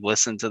hardcore and you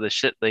listen to the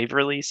shit they've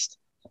released,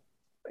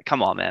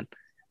 come on, man.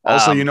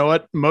 Also, you know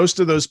what? Most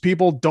of those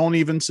people don't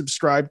even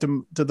subscribe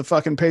to the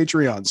fucking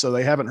Patreon, so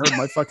they haven't heard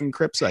my fucking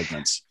Crip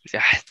segments.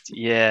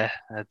 Yeah,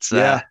 that's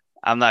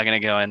I'm not gonna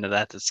go into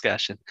that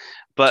discussion,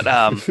 but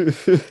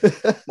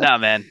no,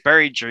 man.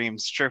 Buried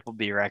Dreams, Triple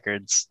B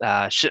Records,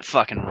 shit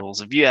fucking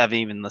rules. If you have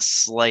even the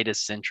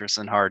slightest interest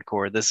in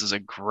hardcore, this is a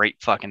great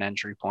fucking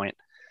entry point.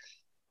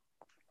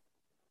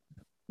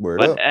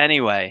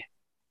 Anyway,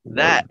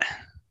 that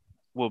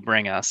will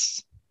bring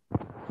us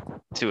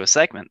to a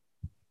segment.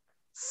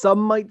 Some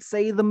might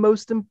say the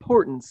most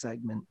important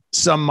segment.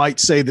 Some might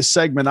say the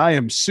segment I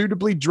am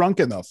suitably drunk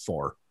enough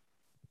for.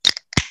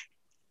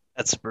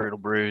 That's Brutal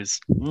Brews.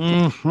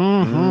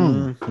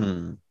 Mm-hmm.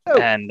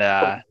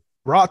 And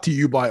brought to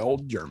you by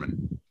Old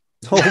German.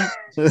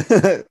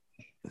 At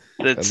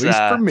least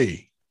for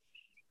me.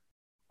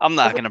 I'm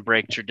not going to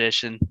break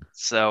tradition.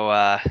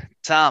 So,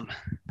 Tom,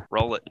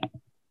 roll it.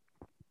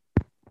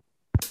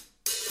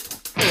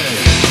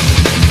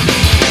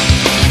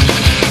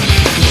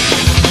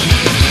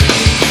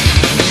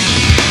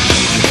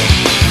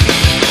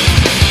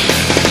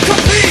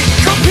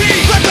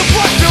 Compete, let the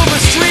blood fill the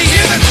street.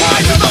 Hear the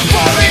cries of the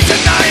fallen,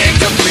 denying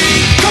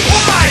defeat.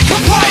 Comply, you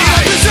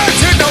don't deserve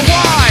to know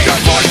why.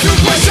 You're forced to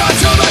push on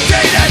till the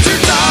day that you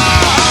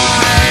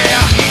die.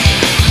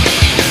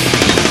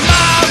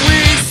 My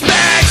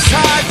respect's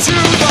tied to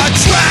the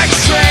track,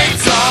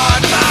 strings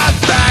on my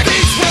back.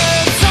 These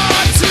ropes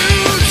are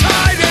too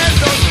tight and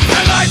those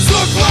headlights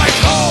look like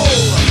coal.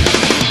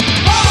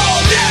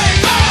 Holding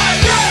my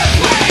breath,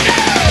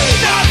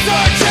 waiting, not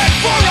searching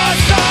for a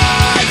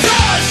sign.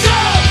 Just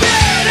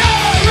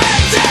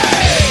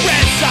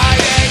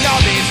reciting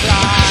all these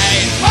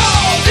lines.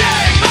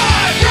 Holding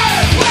my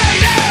breath,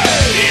 waiting.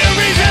 Need a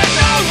reason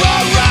to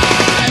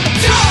arrive.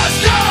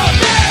 Just a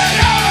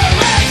bitter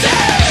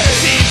ending.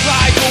 Seems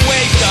like a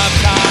waste of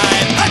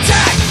time.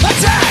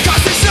 Attack,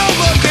 cause there's no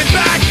looking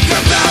back.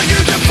 Your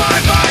value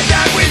defined by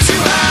that which you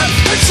have.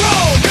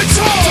 Control, it's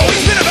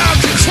always been about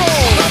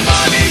control. The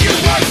money you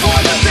work for,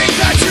 the things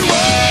that you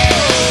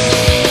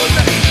own.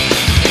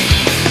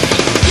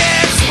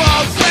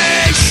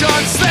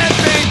 Inspiration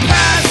slipping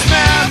past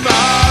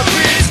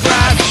memories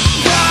grasp.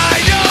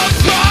 Bright of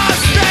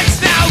prospects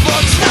now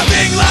looks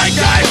nothing like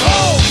I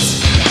hoped.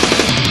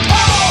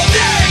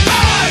 Holding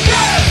my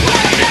breath,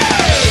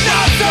 waiting,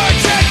 not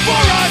searching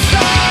for a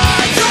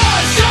sign.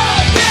 Just a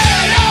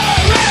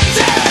bitter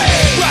ending.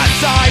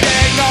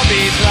 Reciting all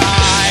these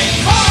lines.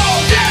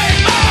 Holding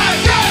my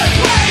breath,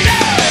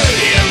 waiting.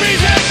 Need a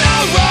reason to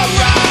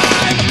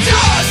arrive.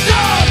 Just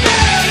a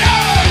bitter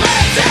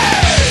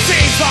ending.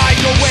 Seems like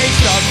a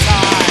waste of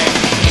time.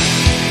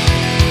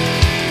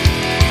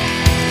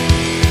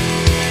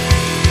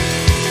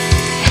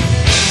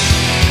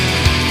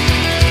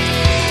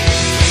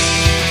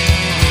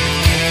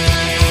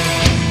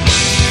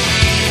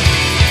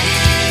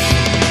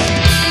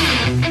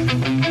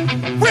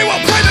 We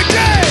will play the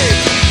game.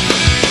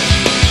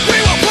 We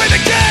will play the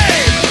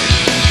game.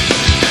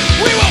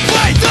 We will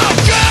play the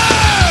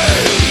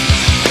game.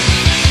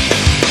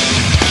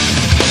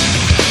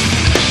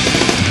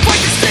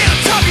 Fight to stay on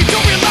top. You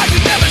don't realize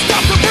it never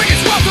stops. To bring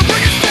its wealth, to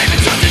bring its fame,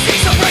 and justice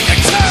needs to break the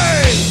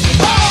chain.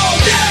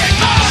 Holding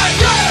my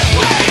breath,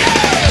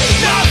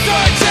 waiting, not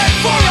searching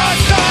for a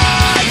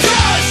sign.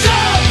 Just a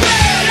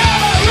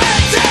bitter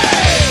ending.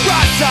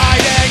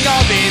 Reciting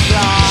all these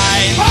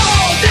lines.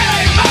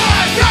 Holding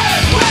my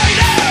breath,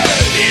 waiting.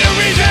 Need a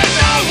reason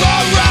to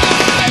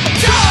arrive.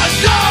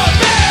 Just a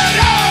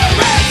bitter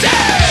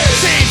ending.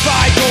 Seems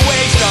like a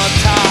waste of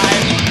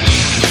time.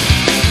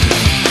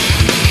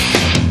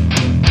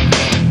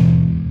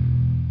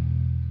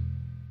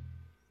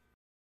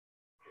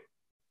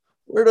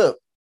 Word up.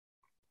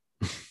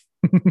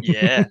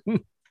 Yeah.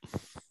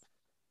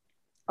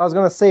 I was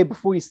gonna say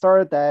before we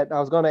started that, I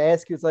was gonna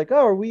ask you, it's like,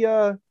 oh, are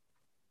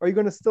you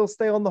gonna still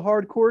stay on the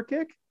hardcore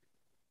kick?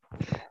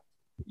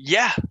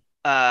 Yeah.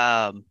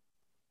 A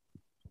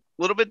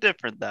little bit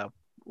different though.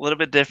 A little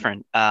bit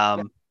different.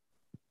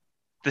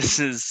 This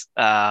is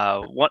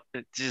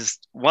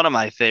just one of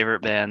my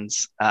favorite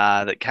bands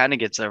that kind of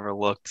gets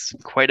overlooked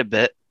quite a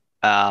bit,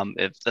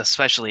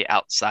 especially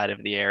outside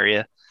of the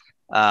area.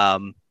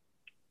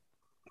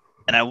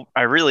 And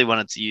I really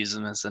wanted to use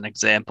them as an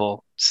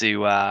example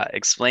to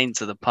explain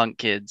to the punk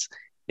kids,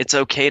 it's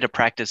okay to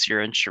practice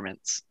your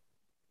instruments.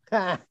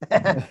 I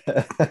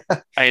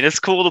mean, it's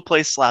cool to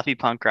play sloppy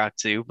punk rock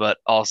too, but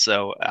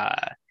also,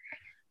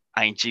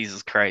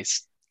 Jesus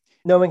Christ.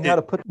 Knowing how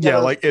to put together.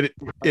 Yeah, like it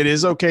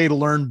is okay to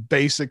learn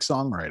basic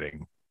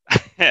songwriting.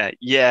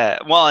 Yeah.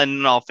 Well, and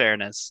in all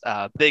fairness,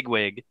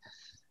 Bigwig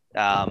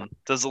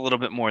does a little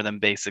bit more than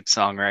basic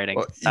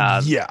songwriting.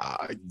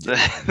 Yeah.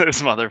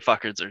 Those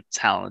motherfuckers are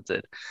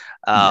talented.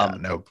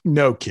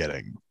 No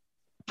kidding.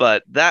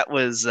 But that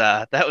was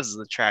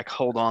the track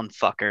 "Hold On,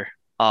 Fucker"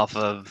 off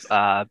of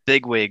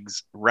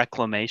Bigwig's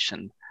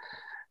Reclamation,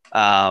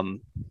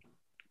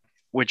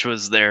 which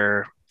was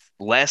their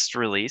last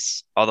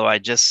release. Although I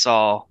just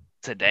saw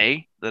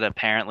today that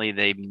apparently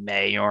they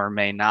may or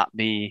may not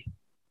be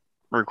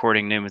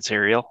recording new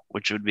material,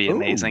 which would be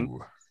amazing.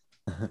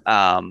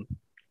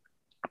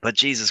 But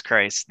Jesus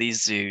Christ,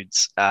 these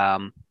dudes,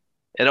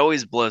 it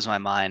always blows my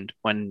mind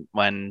when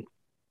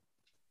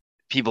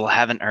people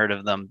haven't heard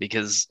of them,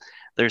 because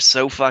they're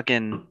so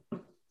fucking,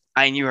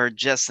 you heard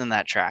just in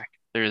that track,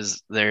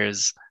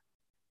 there's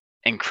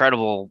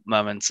incredible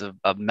moments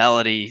of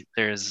melody.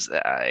 There's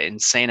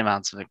insane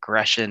amounts of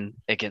aggression.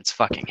 It gets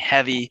fucking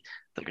heavy.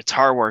 The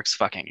guitar work's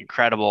fucking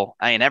incredible.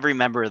 Every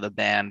member of the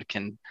band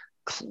can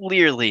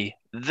clearly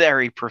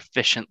very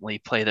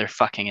proficiently play their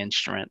fucking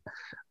instrument.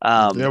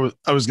 I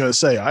was gonna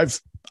say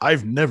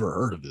I've never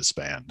heard of this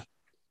band.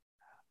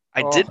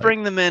 I did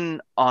bring them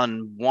in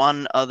on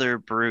one other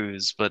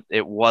brews, but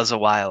it was a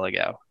while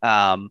ago.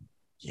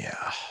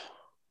 Yeah.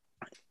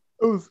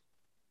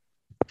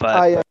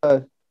 But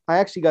I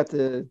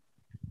actually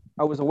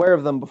I was aware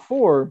of them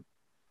before,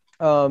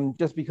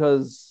 just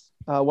because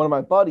one of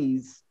my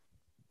buddies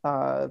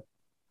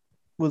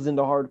was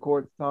into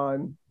hardcore at the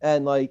time,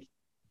 and like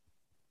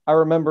I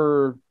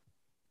remember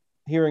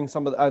hearing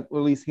at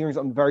least hearing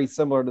something very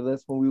similar to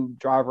this when we would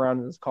drive around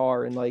in his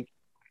car, and like,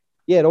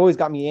 yeah, it always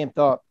got me amped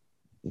up.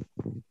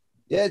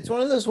 Yeah, it's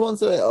one of those ones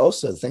that I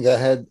also think I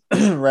had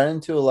ran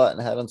into a lot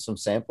and had on some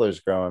samplers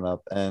growing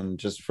up, and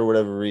just for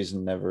whatever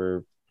reason,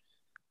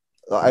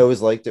 I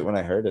always liked it when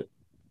I heard it.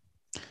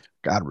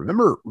 God,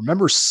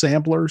 remember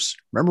samplers?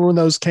 Remember when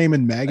those came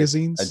in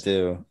magazines? I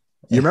do.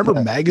 You remember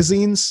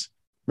magazines?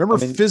 Remember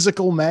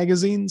physical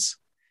magazines?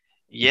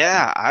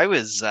 Yeah, I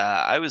was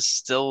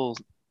still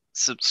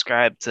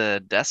subscribed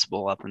to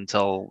Decibel up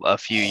until a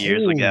few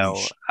years ago.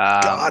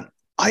 God,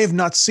 I have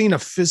not seen a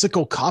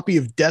physical copy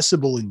of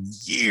Decibel in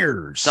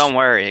years. Don't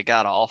worry, it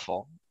got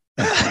awful.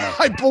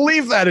 I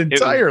believe that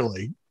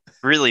entirely.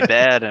 Really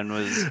bad, and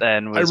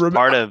was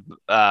part of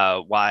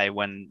why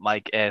when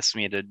Mike asked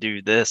me to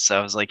do this,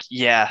 I was like,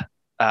 yeah,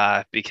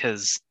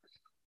 because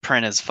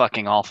print is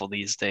fucking awful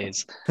these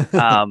days.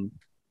 I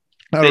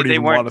don't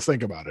even want to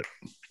think about it.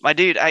 My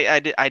dude,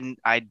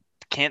 I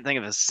can't think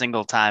of a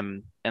single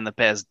time in the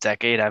past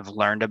decade I've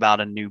learned about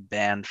a new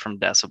band from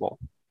Decibel.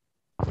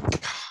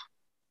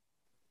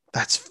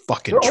 That's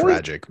fucking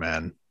tragic,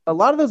 man. A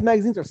lot of those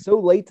magazines are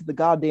so late to the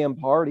goddamn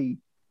party.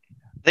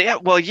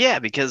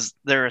 Because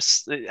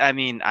there's, I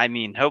mean, I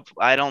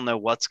don't know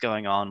what's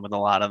going on with a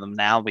lot of them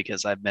now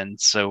because I've been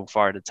so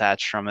far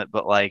detached from it,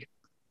 but like,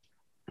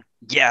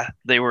 yeah,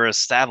 they were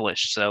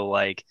established. So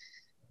like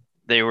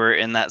they were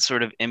in that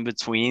sort of in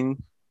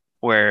between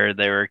where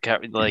they were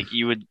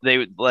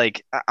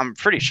like, I'm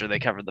pretty sure they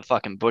covered the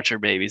fucking Butcher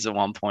Babies at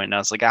one point. And I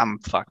was like, I'm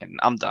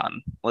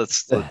done.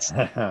 Let's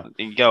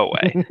go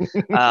away.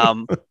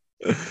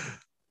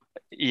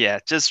 Yeah,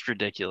 just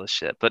ridiculous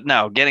shit. But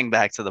no, getting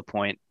back to the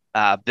point,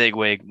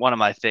 Bigwig, one of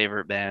my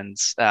favorite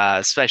bands,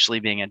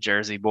 especially being a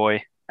Jersey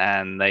boy,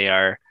 and they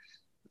are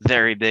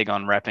very big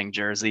on repping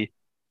Jersey.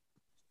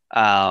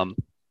 And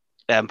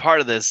part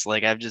of this,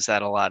 like, I've just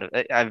had a lot of,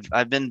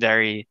 I've been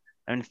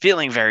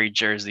feeling very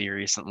Jersey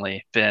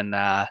recently. Been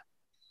a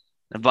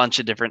bunch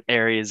of different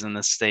areas in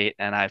the state,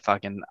 and I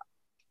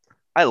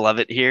love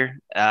it here.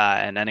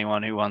 And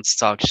anyone who wants to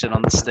talk shit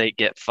on the state,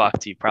 get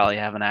fucked. You probably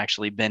haven't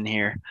actually been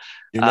here.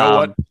 You know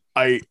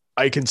what?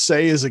 I can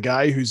say as a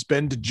guy who's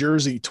been to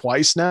Jersey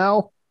twice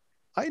now,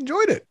 I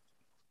enjoyed it.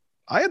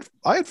 I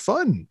had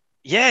fun.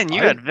 Yeah, and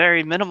you had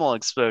very minimal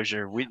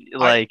exposure.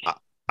 I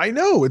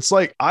know. It's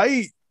like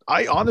I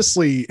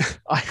honestly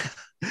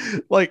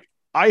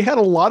I had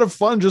a lot of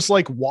fun just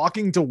like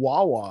walking to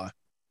Wawa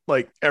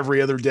like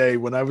every other day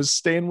when I was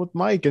staying with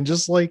Mike and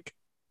just like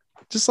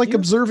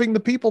observing the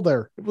people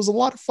there. It was a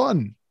lot of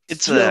fun.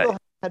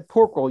 Had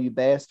pork roll, you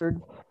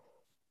bastard.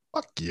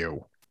 Fuck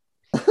you.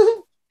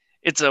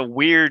 It's a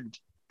weird,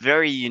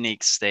 very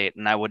unique state,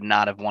 and I would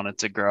not have wanted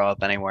to grow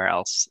up anywhere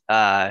else.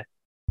 I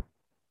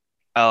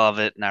love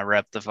it, and I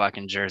rep the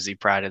fucking Jersey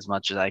pride as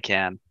much as I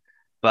can.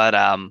 But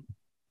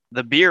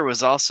the beer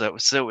was also,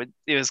 so it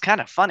was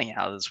kind of funny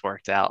how this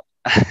worked out,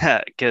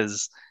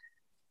 because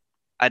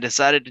I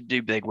decided to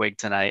do Bigwig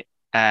tonight,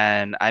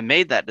 and I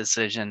made that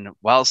decision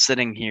while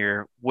sitting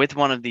here with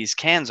one of these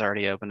cans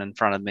already open in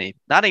front of me,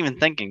 not even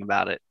thinking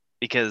about it,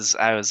 because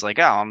I was like,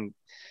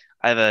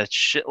 I have a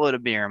shitload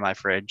of beer in my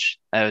fridge.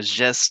 I was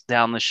just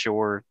down the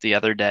shore the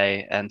other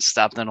day and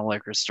stopped in a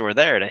liquor store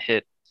there to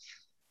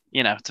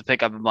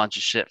pick up a bunch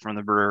of shit from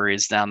the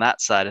breweries down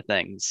that side of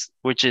things,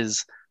 which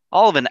is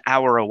all of an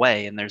hour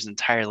away, and there's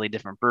entirely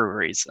different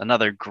breweries.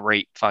 Another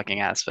great fucking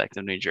aspect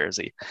of New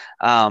Jersey.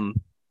 And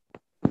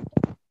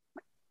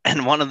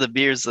one of the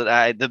beer that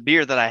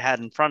I had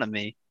in front of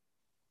me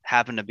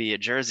happened to be a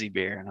Jersey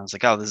beer. And I was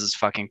like, oh, this is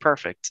fucking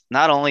perfect.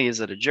 Not only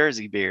is it a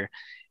Jersey beer,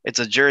 it's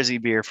a Jersey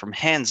beer from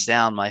hands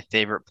down my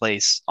favorite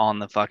place on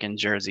the fucking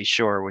Jersey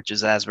Shore, which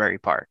is Asbury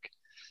Park.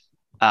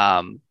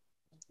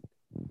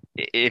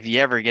 If you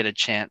ever get a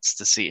chance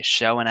to see a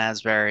show in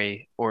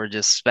Asbury or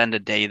just spend a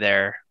day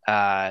there,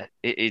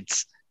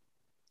 it's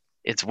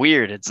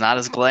weird. It's not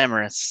as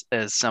glamorous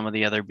as some of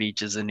the other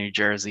beaches in New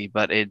Jersey,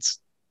 but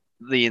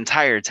the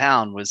entire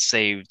town was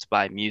saved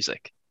by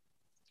music.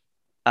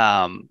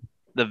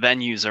 The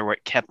venues are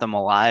what kept them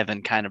alive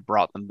and kind of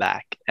brought them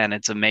back. And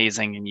it's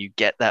amazing. And you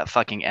get that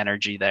fucking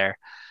energy there.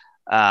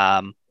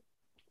 So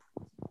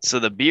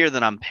the beer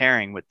that I'm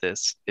pairing with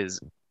this is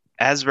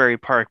Asbury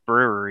Park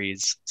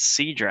Brewery's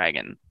Sea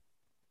Dragon,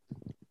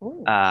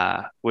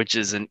 which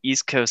is an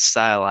East Coast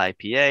style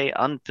IPA,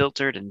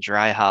 unfiltered and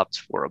dry hopped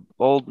for a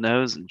bold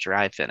nose and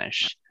dry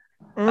finish.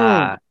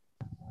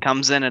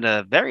 Comes in at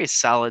a very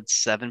solid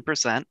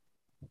 7%.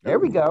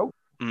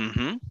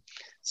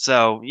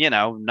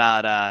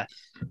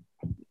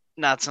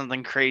 not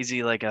something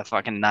crazy like a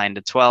fucking 9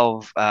 to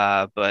 12,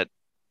 but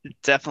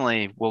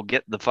definitely will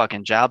get the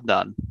fucking job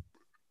done.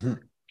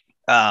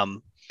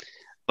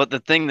 But the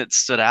thing that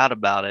stood out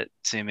about it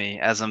to me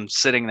as I'm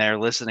sitting there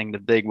listening to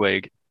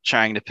Bigwig,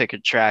 trying to pick a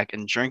track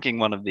and drinking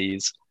one of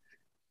these,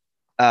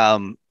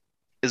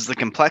 is the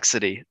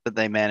complexity that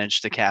they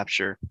managed to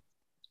capture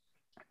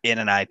in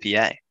an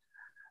IPA.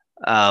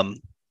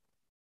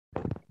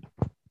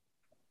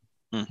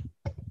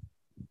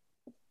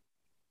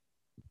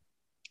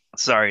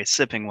 Sorry,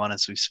 sipping one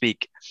as we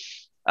speak.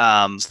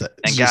 And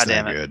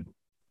goddamn it, good.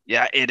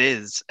 Yeah, it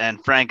is.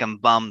 And Frank, I'm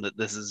bummed that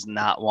this is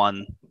not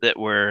one that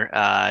we're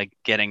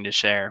getting to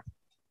share.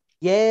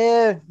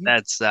 Yeah,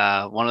 that's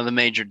one of the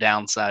major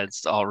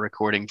downsides to all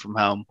recording from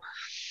home.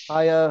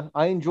 I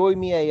enjoy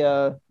me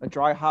a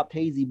dry hop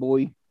hazy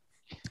boy.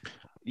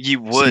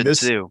 You would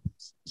too.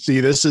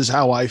 See, this is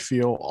how I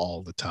feel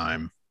all the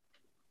time.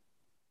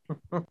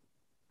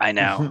 I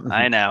know,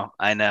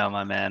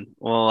 my man.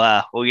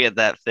 We'll get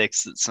that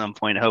fixed at some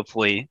point,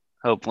 hopefully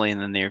in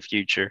the near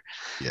future.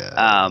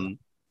 Yeah.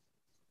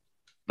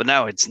 But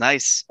no, it's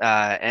nice,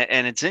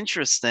 and it's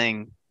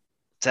interesting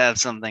to have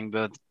something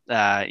both,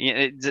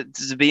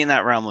 to be in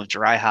that realm of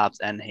dry hops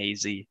and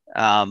hazy.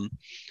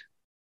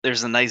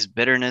 There's a nice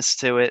bitterness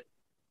to it.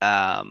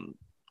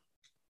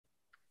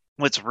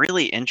 What's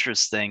really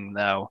interesting,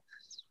 though,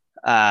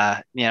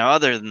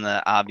 other than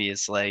the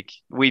obvious, like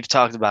we've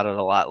talked about it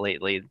a lot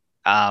lately.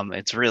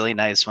 It's really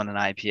nice when an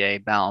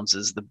IPA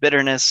balances the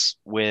bitterness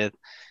with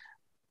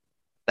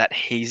that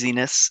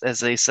haziness, as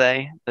they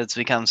say, that's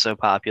become so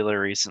popular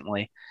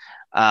recently.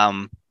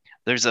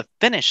 There's a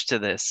finish to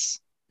this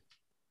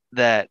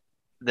that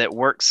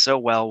works so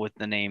well with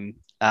the name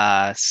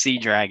Sea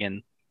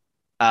Dragon.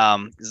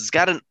 It's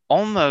got an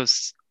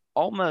almost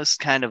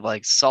kind of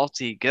like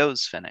salty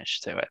gose finish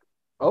to it.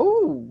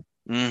 Oh.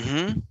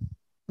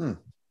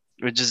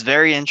 Which is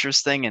very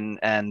interesting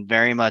and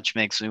very much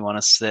makes me want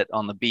to sit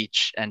on the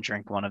beach and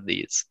drink one of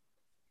these.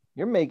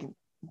 You're making.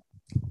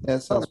 Yeah,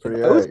 it sounds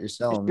pretty alright. You're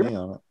selling me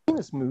on it.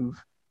 Penis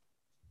move.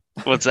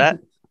 What's that?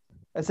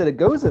 I said a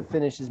goza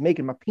finish is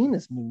making my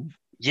penis move.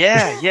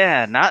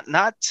 Yeah,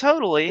 not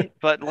totally,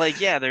 but like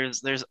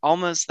there's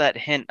almost that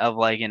hint of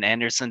like an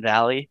Anderson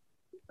Valley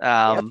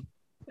at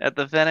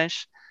the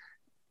finish,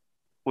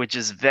 which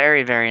is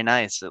very, very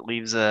nice. It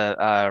leaves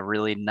a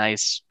really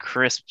nice,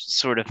 crisp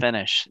sort of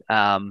finish.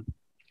 And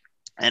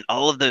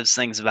all of those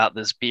things about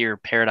this beer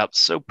paired up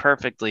so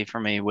perfectly for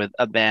me with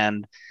a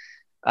band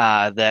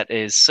that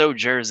is so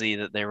Jersey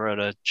that they wrote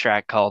a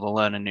track called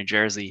Alone in New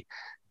Jersey.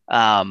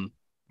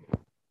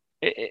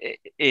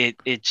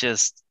 It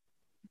just,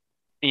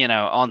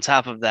 on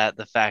top of that,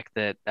 the fact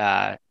that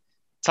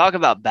talk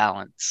about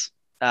balance.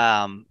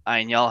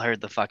 Y'all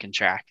heard the fucking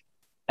track.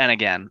 And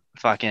again,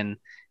 fucking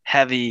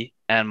heavy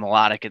and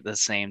melodic at the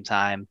same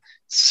time,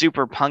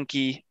 super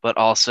punky, but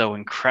also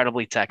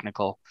incredibly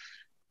technical.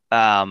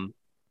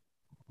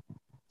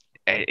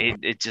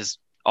 It just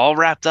all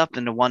wrapped up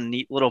into one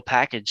neat little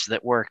package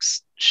that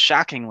works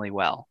shockingly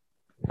well.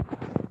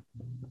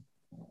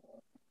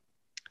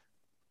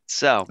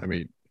 So,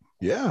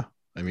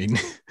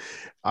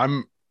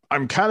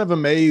 I'm kind of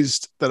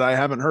amazed that I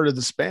haven't heard of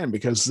this band,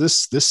 because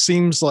this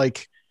seems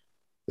like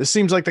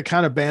the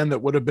kind of band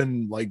that would have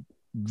been like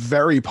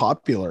very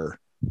popular,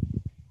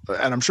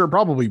 and I'm sure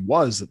probably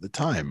was at the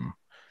time.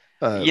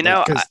 This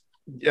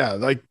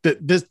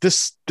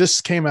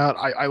came out.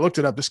 I looked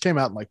it up. This came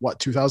out in like what,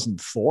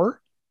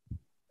 2004?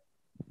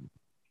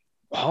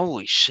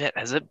 Holy shit!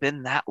 Has it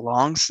been that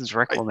long since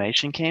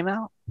Reclamation came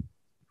out?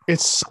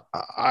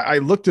 I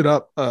looked it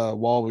up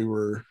while we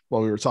were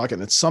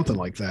talking. It's something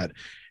like that.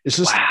 It's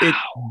just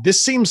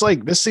this seems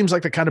like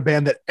the kind of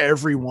band that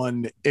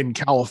everyone in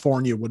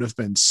California would have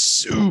been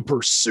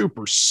super,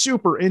 super,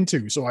 super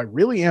into. So I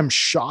really am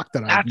shocked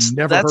that I've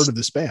never heard of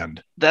this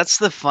band. That's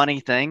the funny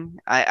thing.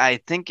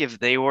 I think if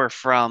they were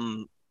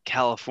from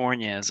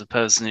California as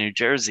opposed to New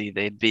Jersey,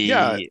 they'd be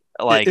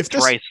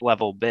thrice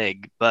level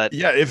big. But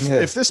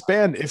if this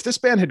band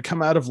had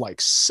come out of like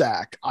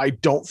SAC, I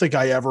don't think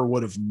I ever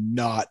would have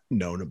not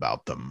known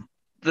about them.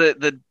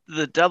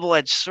 The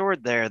double-edged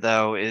sword there,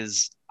 though,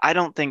 is I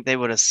don't think they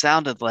would have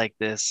sounded like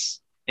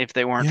this if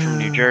they weren't from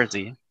New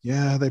Jersey.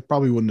 Yeah, they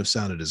probably wouldn't have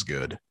sounded as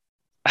good.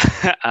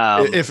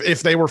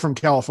 If they were from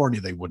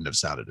California, they wouldn't have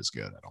sounded as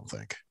good, I don't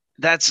think.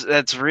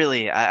 That's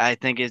really, I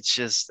think it's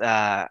just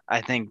I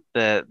think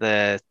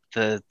the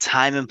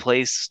time and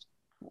place,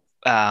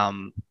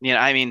 don't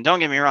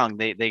get me wrong,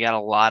 they got a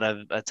lot of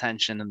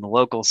attention in the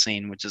local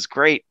scene, which is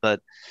great,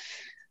 but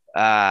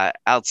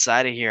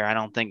outside of here, I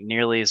don't think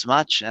nearly as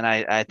much. And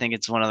I think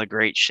it's one of the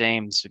great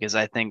shames, because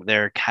I think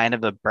they're kind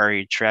of a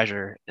buried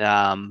treasure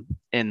in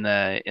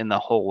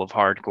the whole of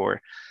hardcore.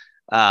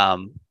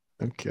 No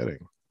kidding.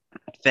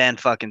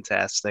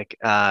 Fan-fucking-tastic.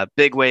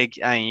 Bigwig,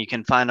 you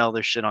can find all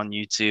their shit on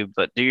YouTube,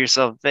 but do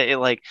yourself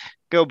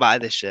go buy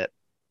the shit.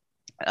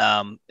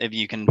 If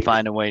you can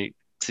find a way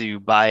to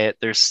buy it.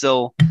 They're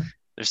still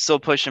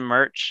pushing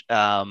merch.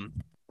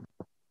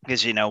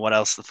 Because what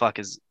else the fuck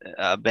is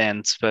a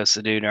band supposed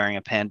to do during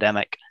a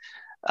pandemic?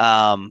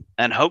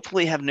 and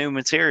hopefully have new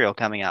material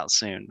coming out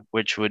soon,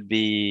 which would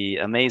be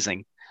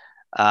amazing.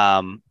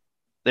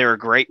 They were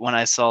great when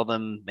I saw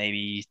them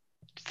maybe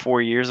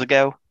 4 years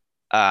ago,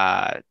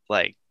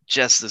 like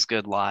just as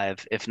good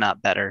live, if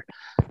not better.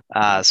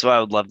 So I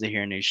would love to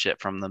hear new shit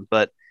from them.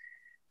 But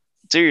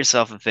do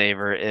yourself a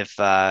favor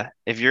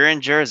if you're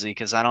in Jersey,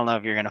 because I don't know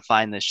if you're gonna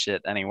find this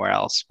shit anywhere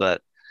else,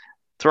 but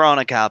throw on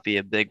a copy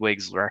of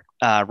Bigwig's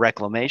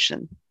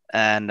Reclamation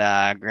and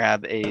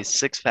grab a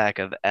 6-pack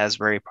of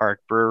Asbury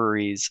Park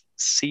Brewery's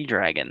Sea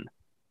Dragon,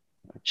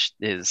 which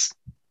is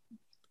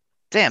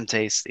damn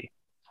tasty.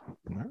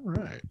 All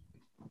right.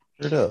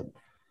 Straight up.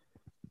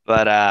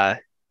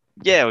 But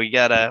yeah, we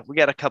got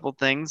a couple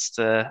things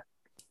to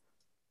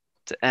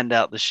end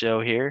out the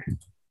show here.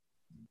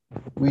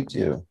 We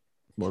do.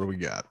 What do we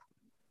got?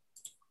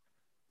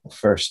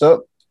 First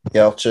up,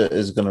 Yautja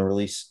is going to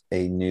release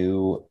a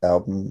new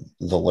album,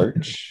 The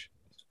Lurch,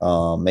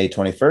 May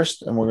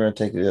 21st, and we're going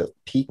to take a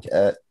peek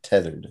at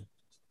Tethered.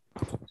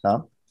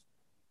 Tom?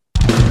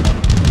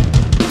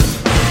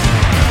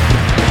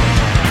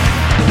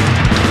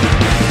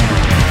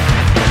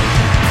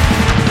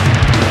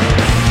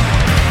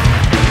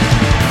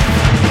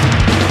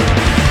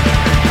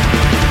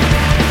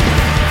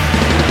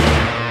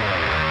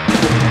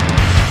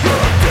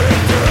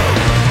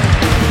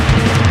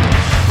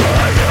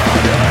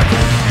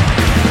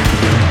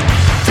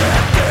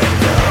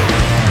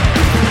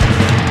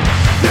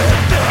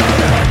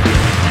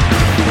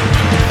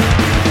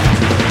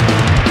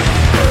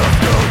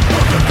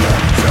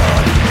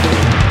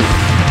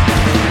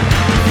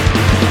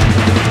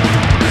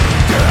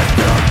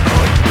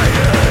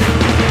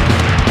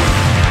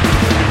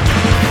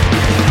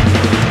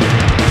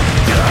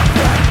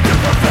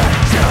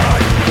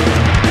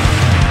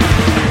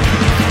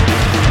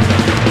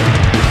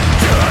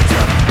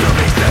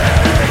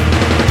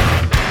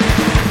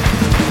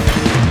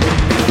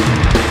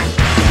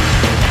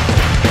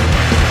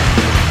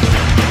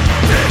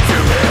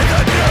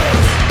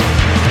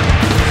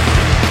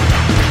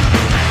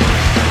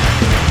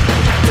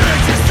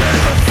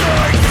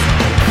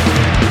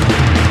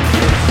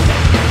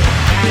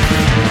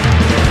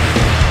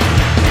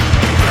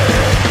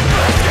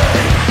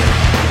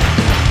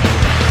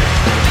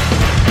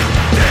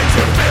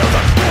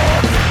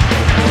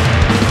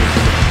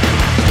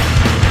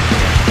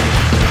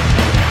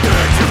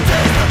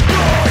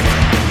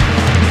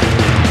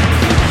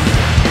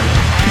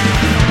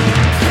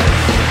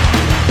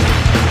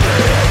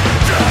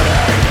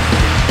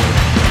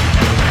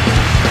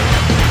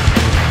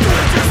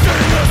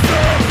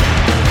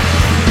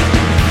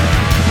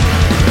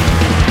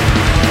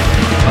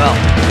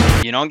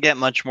 You don't get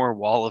much more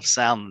wall of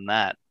sound than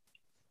that.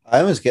 I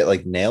almost get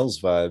like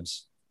Nails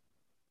vibes.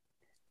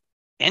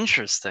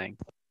 Interesting.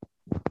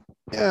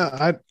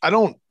 Yeah, I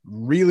don't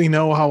really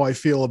know how I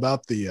feel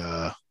about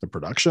the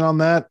production on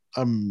that.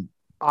 I'm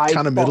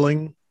kind of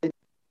middling.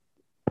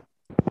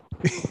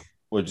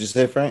 What'd you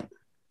say, Frank?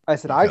 I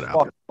said I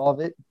fucking love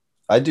it.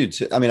 I do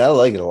too. I mean, I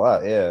like it a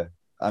lot. Yeah.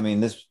 I mean,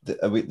 this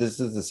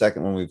is the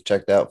second one we've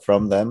checked out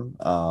from them.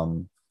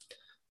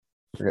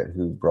 I forget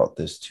who brought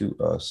this to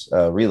us.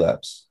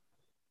 Relapse.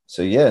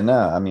 So yeah, no,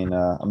 I mean,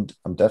 I'm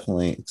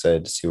definitely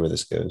excited to see where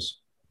this goes.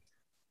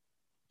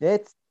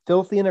 It's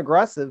filthy and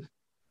aggressive.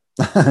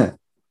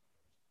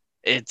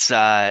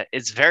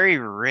 It's very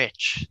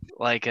rich,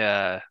 like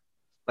a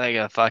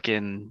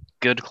fucking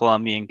good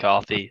Colombian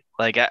coffee.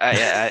 Like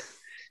I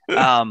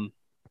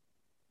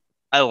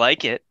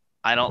like it.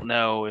 I don't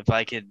know if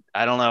I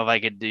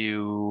could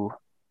do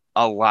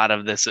a lot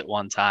of this at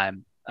one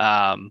time.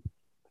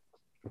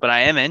 But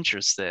I am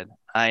interested.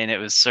 It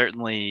was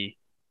certainly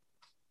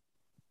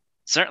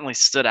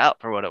stood out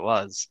for what it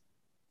was.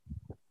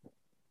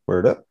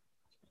 Word up.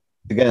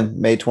 Again,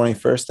 May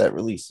 21st, that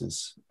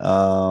releases.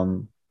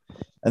 And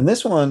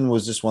this one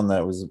was just one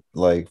that was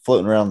like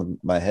floating around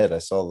my head. I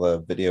saw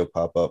the video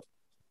pop up,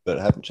 but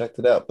I haven't checked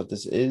it out. But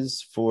this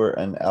is for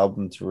an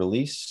album to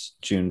release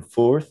June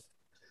 4th,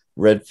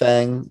 Red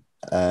Fang.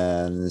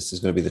 And this is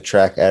going to be the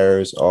track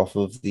Arrows off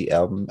of the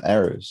album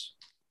Arrows.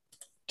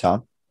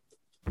 Tom?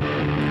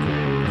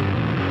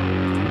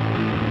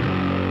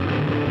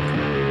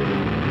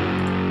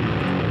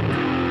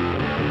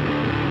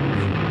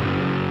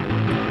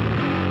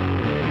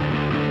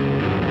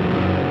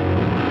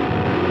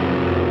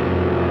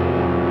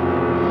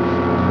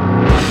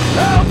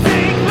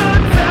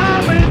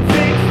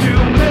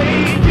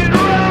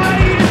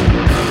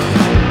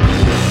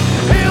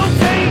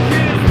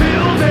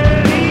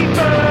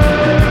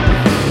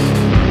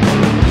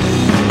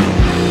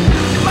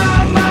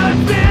 My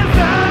mind spins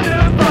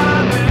under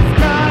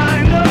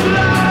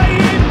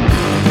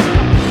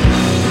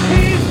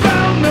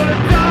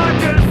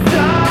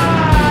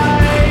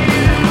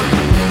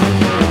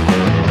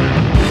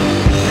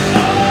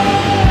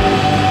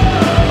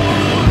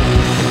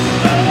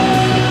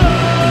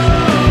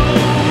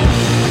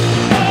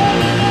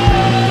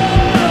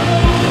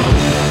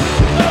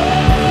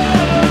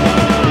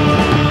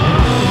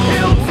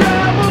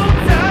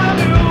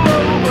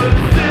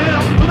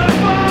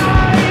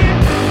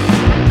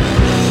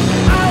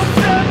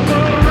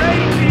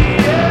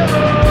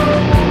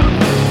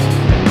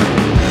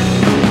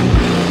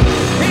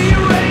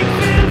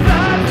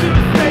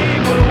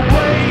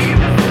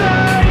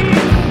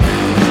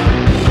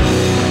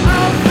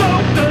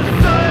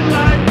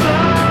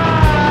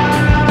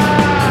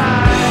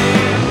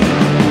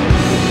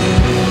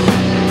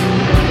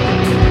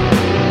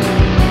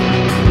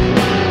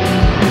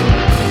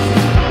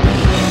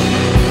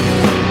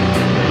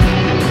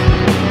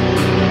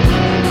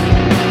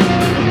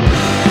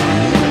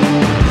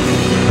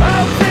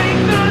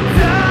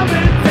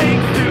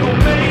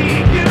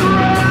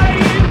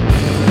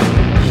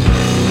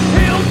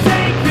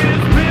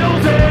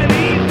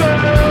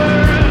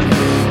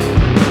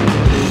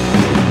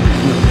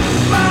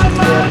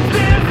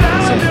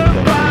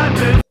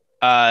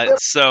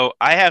So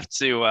I have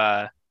to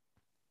I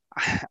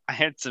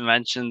had to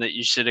mention that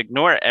you should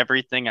ignore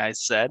everything I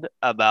said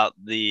about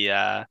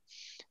the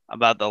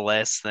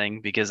last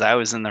thing because I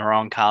was in the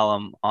wrong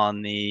column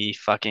on the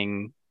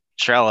fucking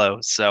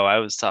Trello, so I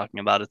was talking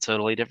about a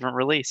totally different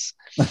release.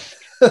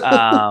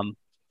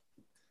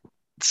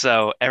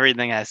 So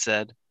everything I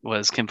said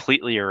was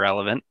completely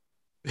irrelevant.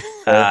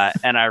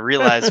 And I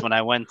realized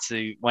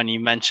when you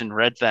mentioned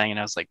Red Fang, and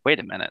I was like, wait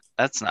a minute,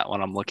 that's not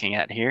what I'm looking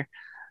at here.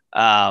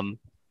 But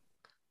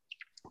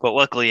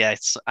luckily, I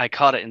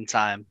caught it in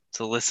time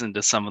to listen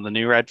to some of the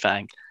new Red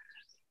Fang.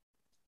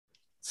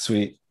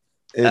 Sweet.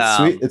 It's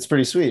sweet. It's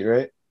pretty sweet,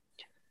 right?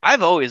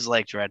 I've always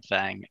liked Red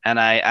Fang, and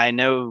I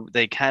know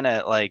they kind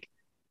of like,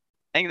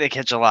 I think they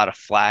catch a lot of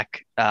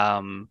flack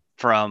from,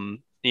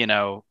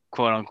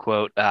 quote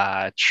unquote,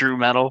 true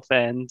metal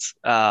fans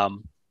or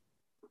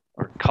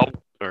cult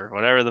or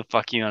whatever the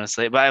fuck you want to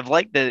say. But I've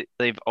liked that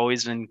they've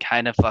always been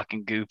kind of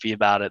fucking goofy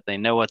about it. They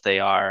know what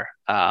they are.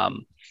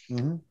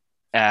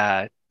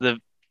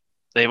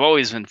 They've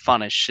always been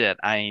fun as shit.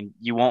 I mean,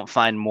 you won't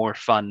find more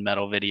fun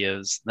metal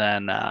videos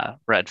than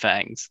Red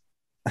Fangs.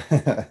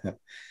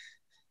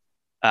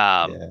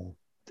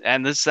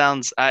 And this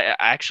sounds, I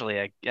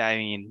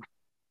mean,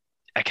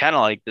 I kind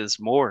of like this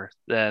more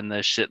than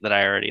the shit that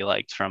I already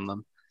liked from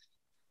them.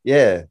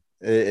 Yeah,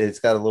 it's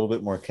got a little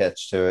bit more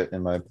catch to it,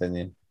 in my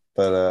opinion.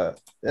 But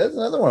that's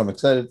another one I'm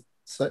excited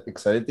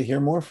to hear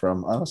more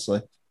from,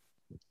 honestly.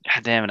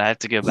 God damn it, I have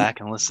to go back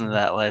and listen to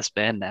that last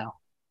band now.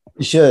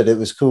 You should. It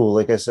was cool.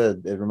 Like I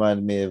said, it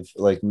reminded me of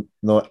like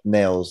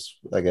Nails,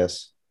 I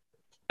guess.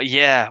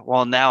 Yeah,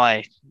 well, now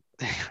I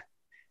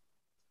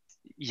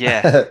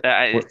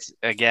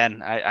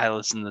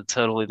listened to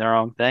totally the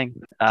wrong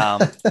thing.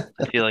 I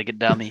feel like a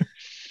dummy.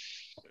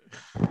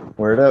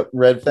 Word up,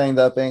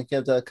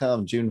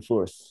 redfang.bandcamp.com, June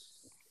 4th.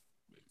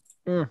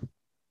 Word.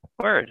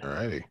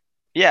 Alrighty.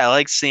 Yeah, I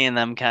like seeing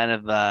them kind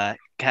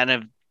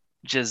of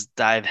just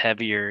dive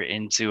heavier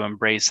into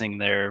embracing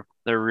their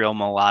real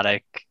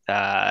melodic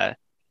vibe.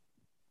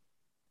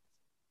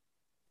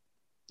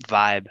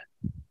 I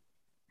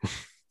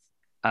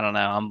don't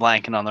know. I'm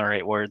blanking on the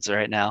right words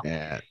right now.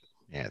 Yeah,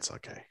 it's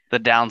okay. The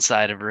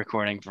downside of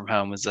recording from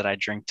home is that I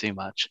drink too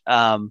much.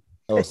 So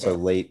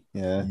late.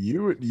 Yeah.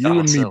 You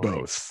and me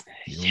both.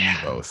 You and me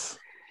both.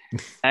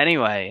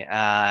 Anyway,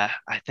 I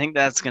think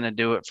that's gonna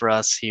do it for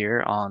us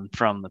here on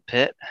From the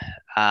Pit.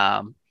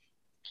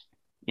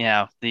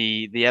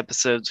 The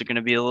episodes are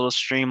gonna be a little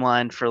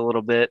streamlined for a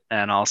little bit,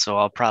 and also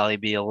I'll probably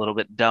be a little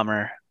bit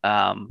dumber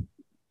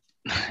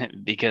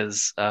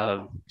because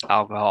of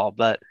alcohol.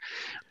 But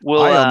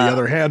I, on the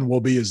other hand, will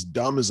be as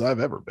dumb as I've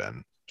ever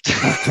been.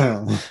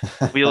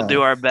 We'll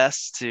do our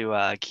best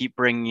to keep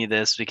bringing you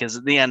this, because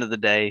at the end of the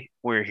day,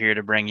 we're here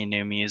to bring you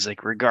new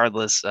music,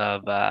 regardless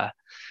of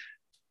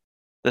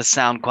the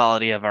sound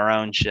quality of our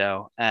own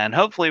show. And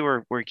hopefully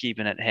we're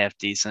keeping it half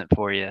decent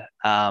for you.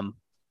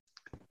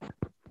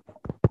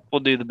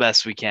 We'll do the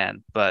best we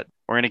can, but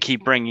we're going to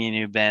keep bringing you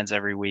new bands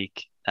every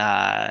week.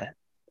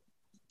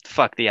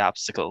 Fuck the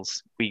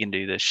obstacles. We can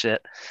do this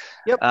shit.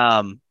 Yep.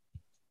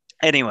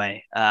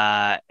 Anyway,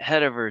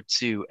 head over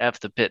to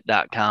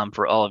fthepit.com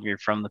for all of your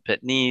From the Pit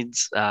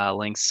needs.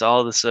 Links to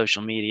all the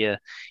social media.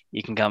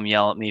 You can come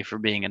yell at me for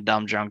being a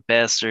dumb drunk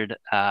bastard.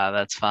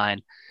 That's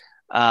fine.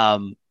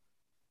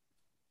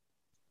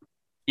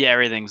 Yeah,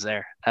 everything's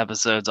there.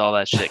 Episodes, all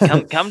that shit.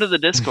 Come to the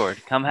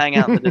Discord. Come hang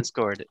out in the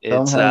Discord.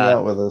 Come hang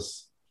out with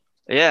us.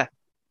 Yeah.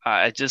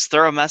 Just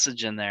throw a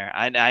message in there.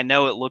 I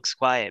know it looks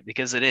quiet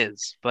because it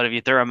is, but if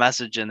you throw a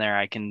message in there,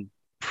 I can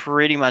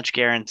pretty much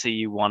guarantee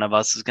you one of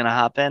us is going to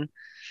hop in.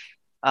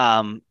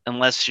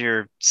 Unless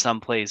you're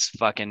someplace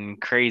fucking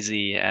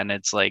crazy and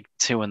it's like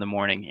 2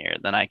 a.m. here,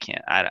 then I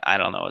can't. I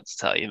don't know what to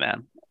tell you,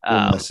 man.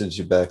 We'll message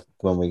you back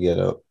when we get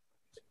up.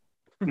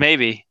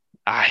 Maybe.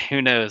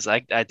 Who knows? I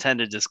tend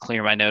to just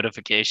clear my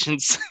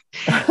notifications.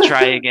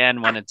 Try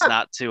again when it's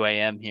not 2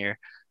 a.m. here.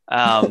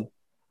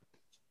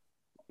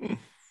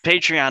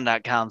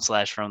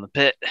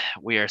 Patreon.com/FromThePit.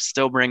 We are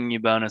still bringing you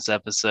bonus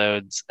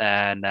episodes,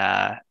 and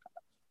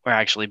we're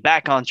actually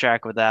back on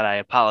track with that. I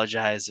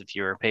apologize if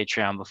you were a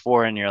Patreon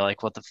before and you're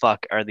like, what the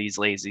fuck are these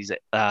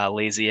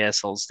lazy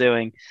assholes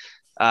doing?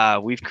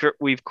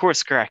 We've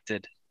course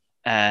corrected,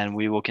 and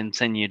we will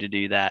continue to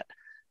do that.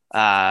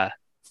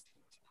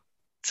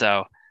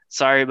 So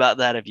sorry about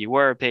that if you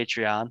were a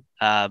Patreon,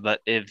 but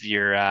if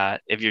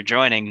you're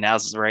joining,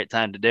 now's the right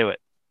time to do it.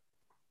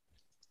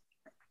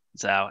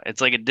 So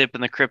it's like a dip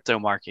in the crypto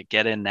market.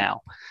 Get in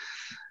now.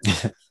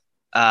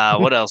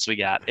 What else we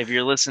got? If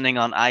you're listening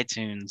on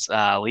iTunes,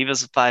 leave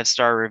us a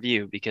 5-star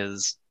review,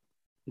 because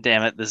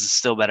damn it, this is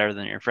still better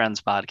than your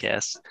friend's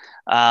podcast.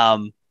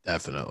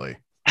 Definitely.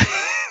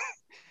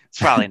 It's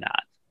probably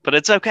not, but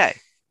it's okay.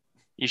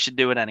 You should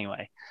do it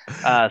anyway.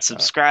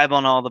 Subscribe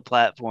on all the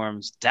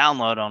platforms,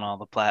 download on all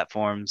the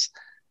platforms.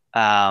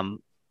 I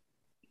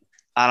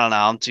don't know.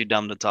 I'm too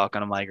dumb to talk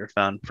on a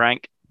microphone.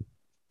 Frank?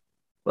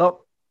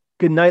 Well,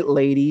 good night,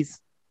 ladies.